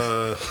Blackface?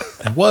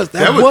 stuff.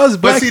 That was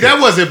But see,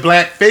 that wasn't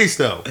blackface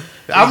though.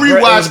 I It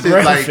was rewatched it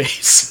brown like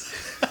face.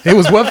 It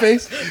was what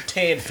face?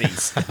 Tan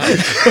face.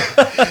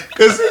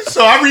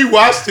 So I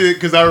rewatched it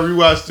because I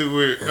rewatched it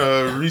with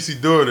Reese's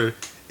daughter,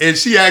 and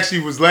she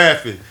actually was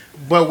laughing.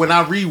 But when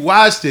I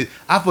rewatched it,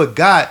 I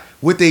forgot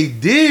what they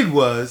did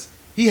was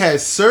he had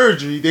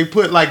surgery. They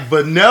put like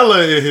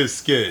vanilla in his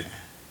skin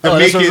to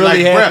make that's it what like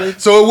really brown.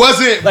 happened? So it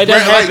wasn't Like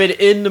that brown, happened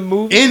in the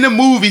movie. in the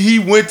movie. He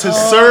went to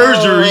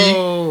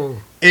surgery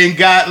and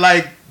got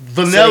like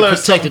vanilla or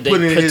something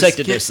put in his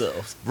protected skin.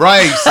 themselves.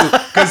 Right,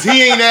 because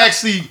he ain't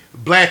actually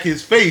black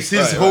his face.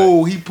 His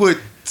whole he put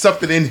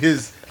something in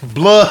his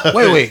blood.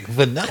 Wait,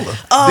 vanilla.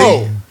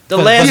 Oh, the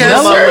But last he one had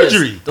on my list.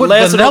 surgery. The But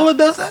last vanilla one.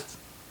 does that?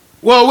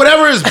 Well,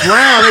 whatever is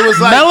brown, it was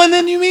like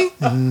Melanin, you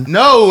mean?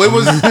 no, it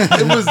was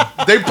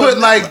they put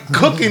like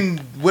cooking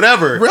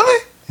whatever.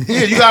 Really?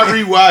 Yeah, you gotta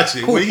rewatch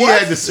it when he What?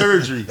 had the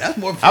surgery. That's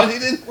more funny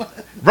than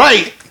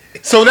Right.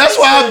 So that's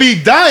why I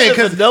be dying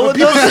because Vanilla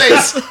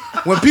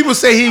when people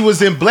say he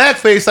was in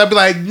blackface, I'd be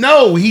like,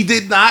 no, he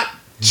did not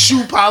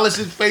shoe polish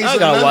his face. I or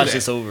gotta none of watch that.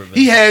 this over, man.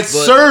 He had But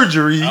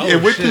surgery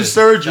and went through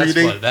surgery.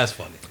 That's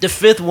funny. the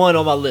fifth one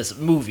on my list,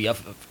 movie. All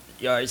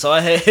right, so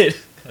I had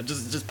I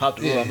just popped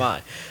it in my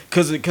mind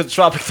because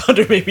Tropic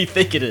Thunder made me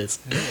think of this.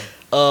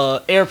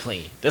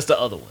 Airplane. That's the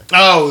other one.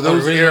 Oh,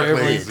 those original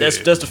airplanes. That's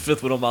yeah. the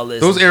fifth one on my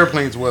list. Those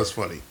airplanes was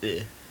funny.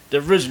 Yeah. The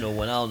original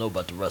one. I don't know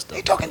about the rest of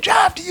them. Talking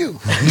job to you.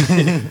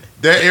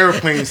 That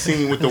airplane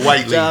scene with the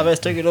white Job lady. ass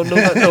turkey don't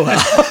know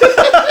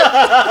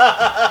how.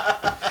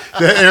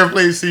 That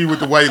airplane scene with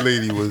the white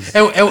lady was.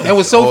 And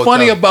what's so All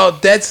funny time.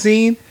 about that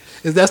scene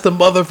is that's the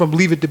mother from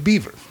Leave It to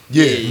Beaver.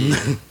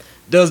 Yeah.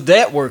 Does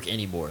that work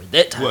anymore?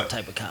 That What?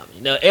 type of comedy.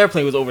 Now,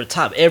 Airplane was over the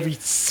top. Every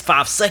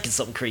 5 seconds,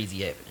 something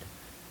crazy happening.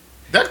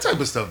 That type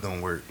of stuff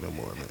don't work no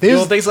more, man. You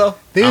don't think so? I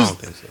There's, don't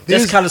think so.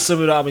 there's- That's kind of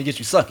similar to I'm Gonna Get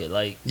You Sucking.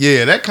 Like,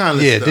 Yeah, that kind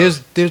of yeah,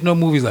 stuff. there's no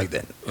movies like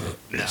that.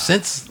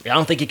 Since I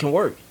don't think it can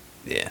work.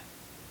 yeah,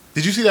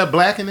 Did you see that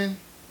Blackening?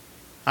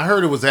 I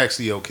heard it was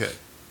actually okay.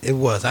 it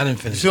was. I didn't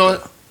finish You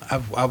it.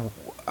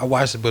 I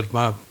watched it, but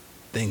my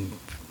thing.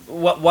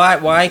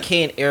 Why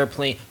can't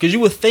Airplane? Because you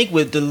would think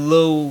with the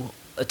low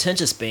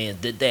attention span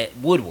that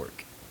would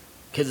work.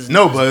 Cause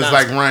No, but it's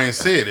like nonstop. Ryan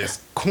said,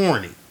 it's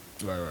corny.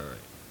 Right.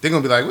 They're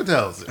gonna be like, "What the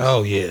hell is this?"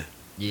 Oh yeah,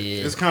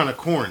 Yeah. It's kind of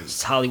corny.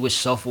 It's Hollywood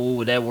Shuffle.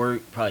 Would that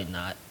work? Probably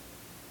not.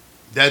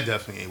 That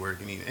definitely ain't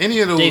working either. Any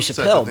of those Dave type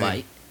Chappelle of things.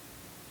 might.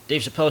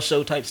 Dave Chappelle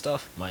show type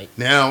stuff might.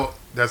 Now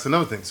that's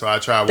another thing. So I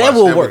try to watch That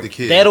will that work. with the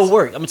kids. That'll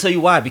work. I'm gonna tell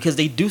you why. Because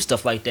they do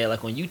stuff like that,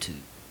 like on YouTube.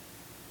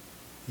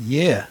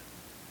 yeah,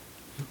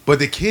 But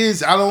the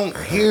kids, I don't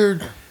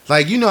hear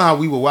like you know how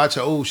we would watch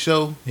an old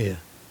show. yeah.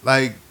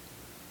 Like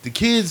the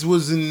kids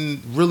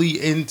wasn't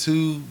really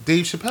into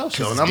Dave Chappelle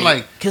show, and I'm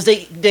like, because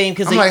they,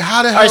 I'm like,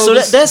 how the hell? All right, so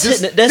this, that's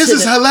this, hitting. That's this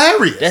is hitting,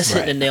 hilarious. That's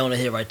hitting Right. the nail on the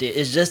head right there.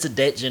 It's just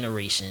that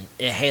generation.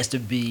 It has to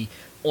be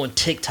on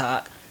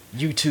TikTok,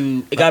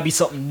 YouTube. It gotta be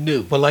something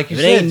new. But like you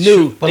if it said, ain't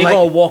new, but they like-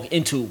 gonna walk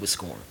into it with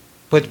scorn.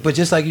 But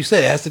just like you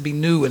said, it has to be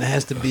new and it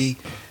has to be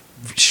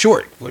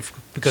short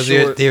because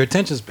Short. their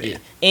attention span. Yeah.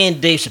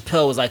 And Dave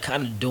Chappelle was like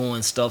kind of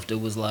doing stuff that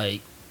was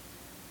like,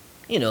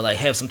 like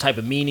have some type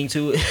of meaning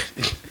to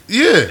it.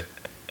 Yeah,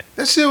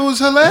 that shit was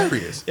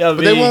hilarious. Yeah, I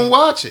but they mean- won't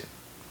watch it.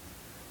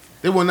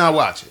 They will not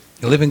watch it.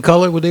 Living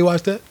Color, would they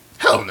watch that?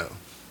 Hell no.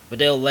 But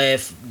they'll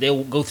laugh.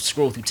 They'll go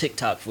scroll through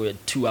TikTok for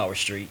 2 hours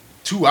straight.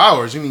 2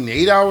 hours? You mean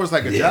 8 hours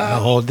like a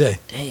job? all day.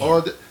 Damn.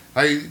 Or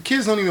like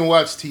kids don't even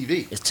watch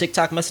TV. Is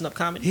TikTok messing up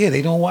comedy? Yeah,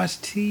 they don't watch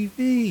They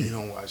TV.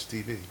 don't watch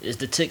TV. Is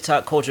the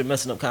TikTok culture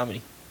messing up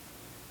comedy?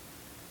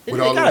 With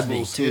it all gotta those be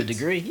little to a skits.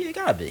 degree. Yeah, it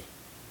gotta be.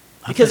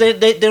 Because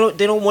they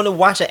don't want to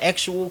watch an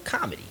actual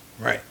comedy.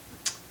 Right.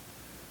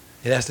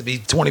 It has to be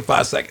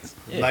 25 seconds.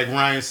 Yeah. Like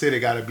Ryan said, it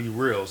got to be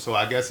real. So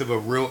I guess if a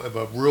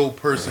real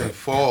person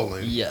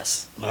falling,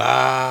 Yes.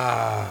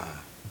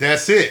 Ah.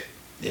 that's it.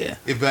 Yeah.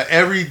 If an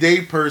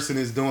everyday person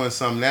is doing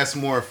something, that's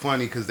more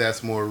funny because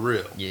that's more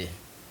real. Yeah.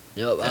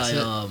 Yep. That's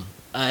it.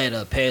 I had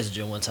a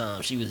passenger one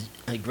time.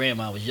 Her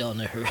grandma was yelling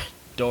at her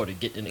daughter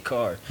getting in the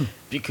car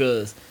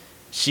because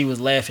she was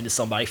laughing at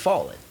somebody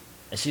falling.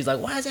 And she's like,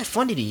 "Why is that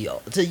funny to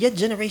y'all? To your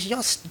generation,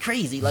 y'all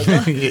crazy. Like,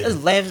 y'all Yeah.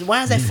 just laughing.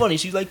 Why is that funny?"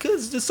 She's like,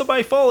 "Cause just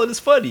somebody falling is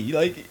funny."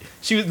 Like,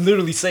 she was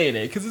literally saying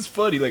that because it's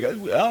funny. Like, I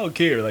don't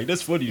care. Like,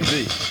 that's funny to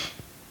me.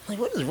 Like,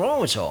 what is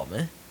wrong with y'all,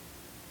 man?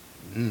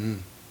 Mm-hmm.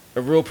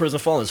 A real person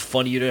falling is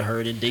funnier to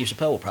her than Dave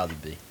Chappelle will probably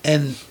be.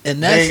 And They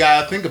ain't that's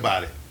got to think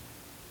about it.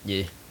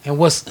 Yeah. and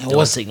what's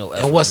take no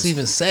effort. and what's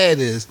even sad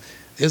is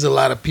there's a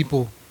lot of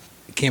people,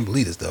 I can't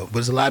believe this though, but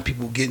there's a lot of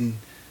people getting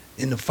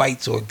into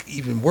fights or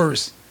even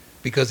worse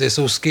because they're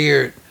so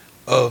scared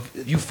of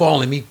you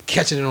falling, me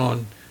catching it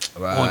on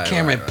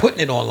camera and putting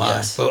it online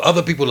Yes. for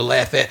other people to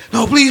laugh at.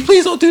 No,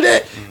 please don't do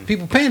that.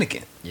 People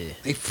panicking. Yeah.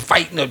 They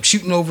fighting or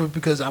shooting over it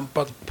because I'm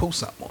about to post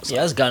something on something.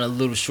 Yeah, I was gotten a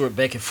little short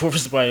back and forth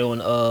with somebody on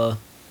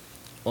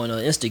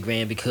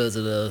Instagram because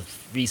of the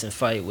recent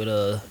fight with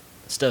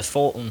Steph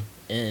Fulton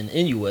and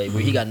Inoue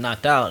where he got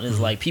knocked out, and it's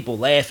like people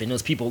laughing.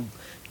 There's people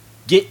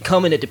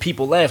coming at the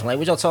people laughing. Like,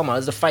 what y'all talking about?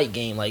 It's a fight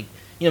game. Like,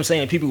 what I'm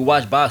saying? People who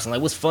watch boxing,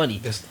 like, what's funny?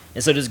 Yes.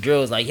 And so this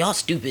girl is like, y'all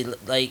stupid.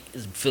 Like,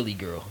 it's a Philly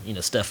girl. You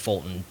know, Steph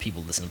Fulton,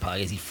 people listen to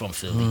podcasts. He's from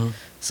Philly.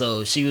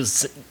 So she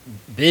was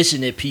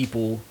bitching at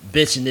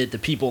the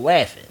people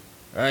laughing,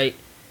 right?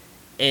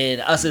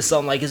 And I said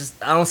something like,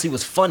 I don't see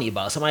what's funny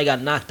about it. Somebody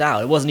got knocked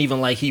out. It wasn't even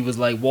like he was,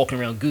 like, walking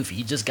around goofy.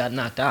 He just got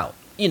knocked out.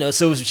 You know,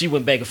 so she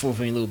went back and forth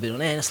with me a little bit on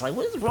that. And it's like,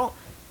 what is wrong?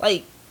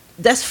 Like,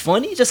 that's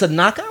funny? Just a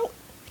knockout?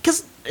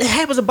 Because it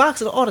happens in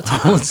boxing all the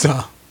time.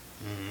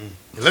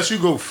 Unless you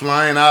go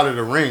flying out of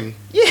the ring.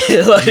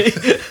 Yeah, like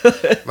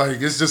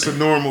like it's just a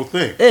normal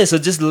thing. Yeah, so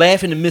just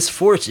laughing at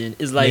misfortune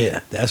is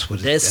like that's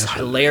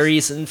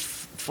hilarious and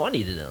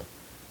funny to them.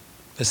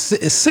 It's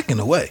sick in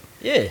a way.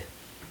 Yeah.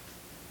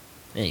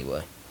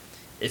 Anyway,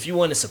 if you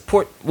want to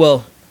support,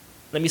 well,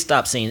 let me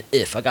stop saying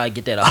if. I gotta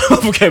get that out of my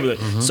vocabulary.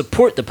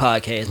 Support the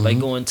podcast by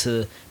going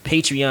to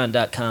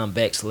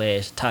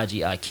patreon.com/Taji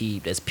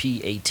Aqib. That's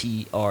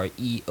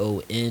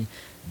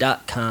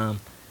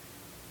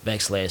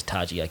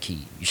patreon.com/Taji Aqib.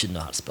 You should know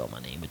how to spell my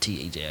name, but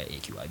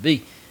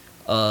TAJIAQIB.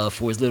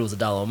 For as little as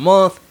 $1 a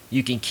month,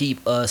 you can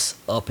keep us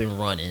up and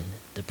running,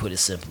 to put it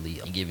simply,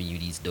 and giving you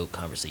these dope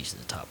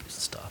conversations and topics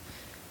and stuff.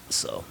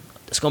 So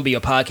that's gonna be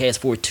our podcast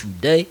for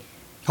today.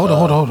 Hold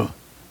on.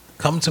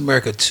 Coming to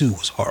America 2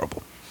 was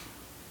horrible.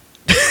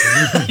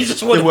 You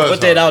just want to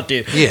put that out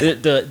there. Yeah.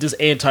 This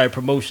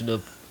anti-promotion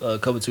of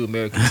Coming to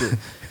America 2.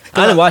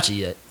 I didn't watch it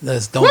yet.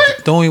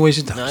 Don't even waste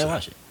your time. No, I didn't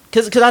watch it.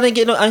 Because I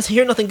didn't I didn't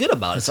hear nothing good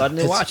about it, so I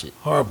didn't watch it.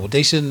 Horrible.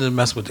 They shouldn't have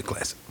messed with the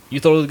classic. You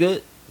thought it was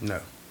good? No.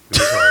 It was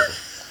horrible.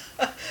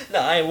 No,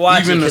 I ain't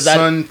watching it. Even the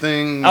Sun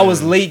thing. I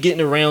was late getting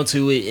around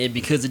to it, and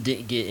because it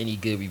didn't get any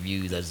good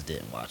reviews, I just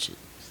didn't watch it.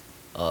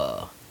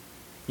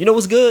 You know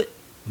what's good?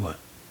 What?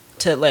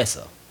 Ted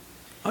Lasso.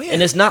 Oh, yeah.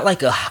 And it's not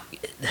like her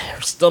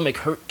stomach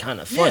hurt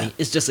kind of funny. Yeah.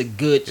 It's just a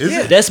good. Is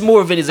it? That's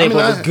more of an example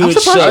of a good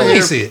show. I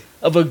didn't see it.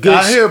 Of a good.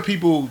 I hear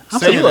people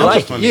saying you would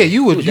like funny. Yeah,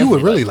 you would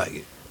really like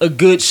it. A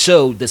good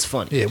show that's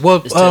funny. Yeah,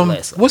 well, Ted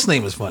Lasso. what's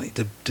name is funny?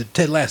 The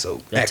Ted Lasso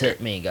actor,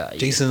 main guy,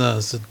 Jason.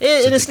 And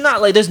it's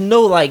not like there's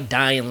no like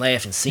dying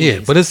laughing scenes. Yeah,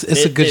 but it's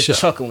a good show.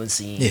 Chuckling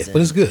scenes. Yeah,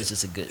 but it's good. It's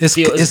just a good. It's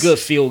good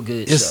feel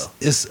good show.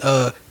 It's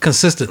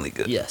consistently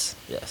good. Yes,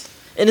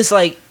 and it's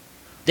like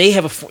they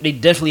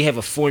definitely have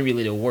a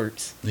formula that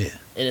works. Yeah,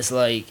 and it's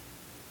like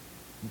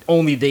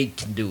only they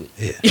can do it.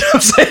 Yeah, you know what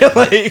I'm saying?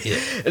 Like,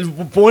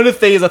 and one of the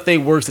things I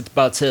think works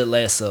about Ted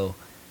Lasso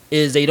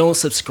is they don't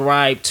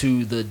subscribe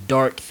to the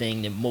dark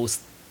thing that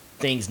most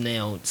things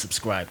now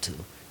subscribe to.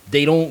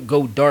 They don't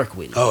go dark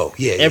with it. Oh,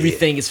 yeah.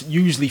 Everything is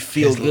usually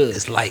feel good.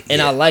 It's light.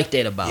 And I like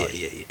that about it.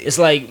 Yeah. It's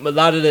like a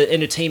lot of the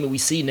entertainment we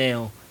see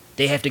now,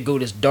 they have to go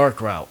this dark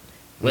route.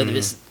 Whether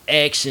it's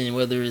action,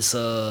 whether it's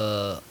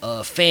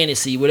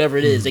fantasy, whatever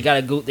it is, they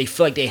gotta go. They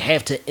feel like they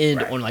have to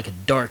end on like a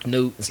dark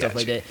note and stuff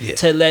like that. Yeah.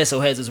 Ted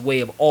Lasso has this way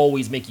of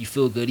always make you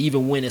feel good,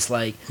 even when it's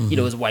like you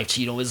know his wife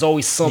cheated on. There's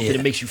always something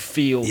that makes you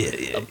feel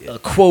a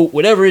quote,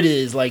 whatever it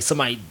is, like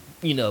somebody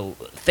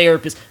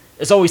therapist.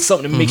 It's always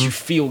something that makes you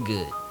feel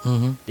good.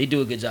 They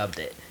do a good job of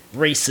that.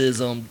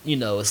 Racism,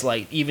 it's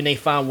like even they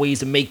find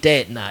ways to make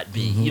that not be.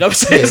 You know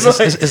what I'm saying?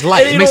 Yeah, it's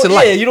light. It makes it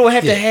light. Yeah, you don't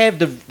have to have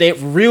that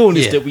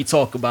realness that we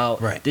talk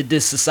about. Right. That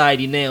this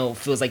society now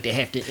feels like they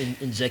have to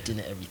inject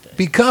into everything.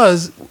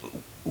 Because,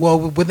 well,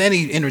 with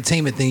any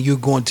entertainment thing, you're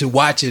going to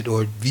watch it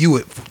or view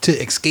it to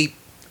escape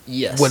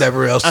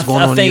whatever else is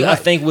going on in your life.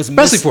 I think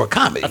especially for a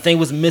comedy. I think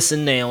what's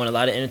missing now in a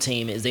lot of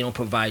entertainment is they don't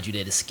provide you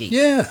that escape.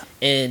 Yeah.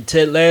 And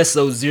Ted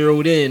Lasso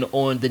zeroed in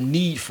on the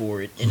need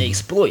for it, and they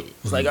exploit it.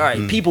 It's like, all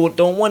right, people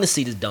don't want to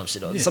see this dumb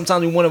shit.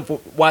 Sometimes we want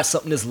to watch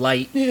something that's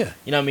light. Yeah.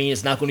 You know what I mean?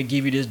 It's not going to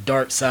give you this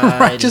dark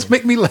side. Right. Just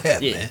make me laugh,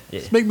 man. Yeah.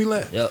 Just make me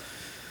laugh. Yep.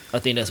 I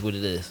think that's what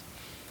it is.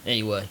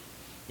 Anyway.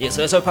 Yeah,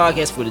 so that's our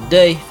podcast for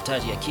today.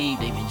 Taji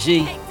Aqib, Damon G,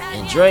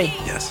 and Dre.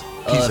 Yes.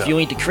 If you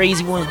ain't the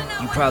crazy one,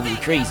 you probably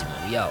the crazy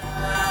one. We out.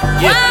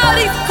 All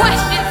these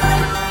questions.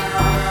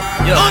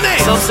 Yo,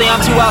 some say I'm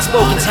too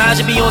outspoken,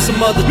 Taji be on some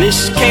other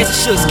bitch. Cast and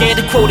shook,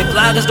 scared to quote it.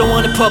 Bloggers don't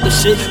want to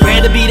publish shit.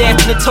 Rather be that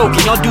than the token.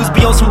 Y'all dudes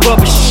be on some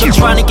rubbish shit. I'm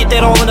trying to get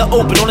that all in the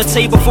open, on the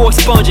table before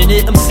expunging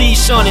it. MC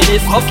shunning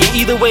it. Fuck it,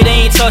 either way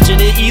they ain't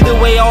touching it. Either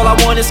way, all I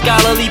want is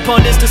scholarly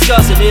pundits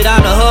discussing it. I'm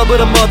the hub of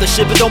the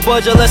mothership, but don't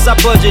budge unless I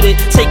budget it.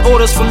 Take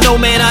orders from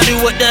no man, I do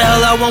what the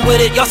hell I want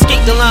with it. Y'all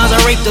skate the lines, I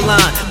rape the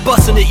line.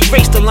 Busting it,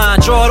 erase the line,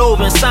 draw it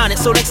over and sign it.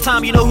 So next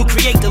time you know who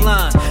create the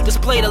lines.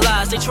 Display the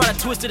lies, they try to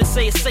twist it and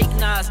say it's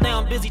Satanized.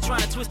 Now I'm busy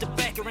trying to twist it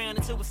back around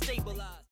until it's stabilized.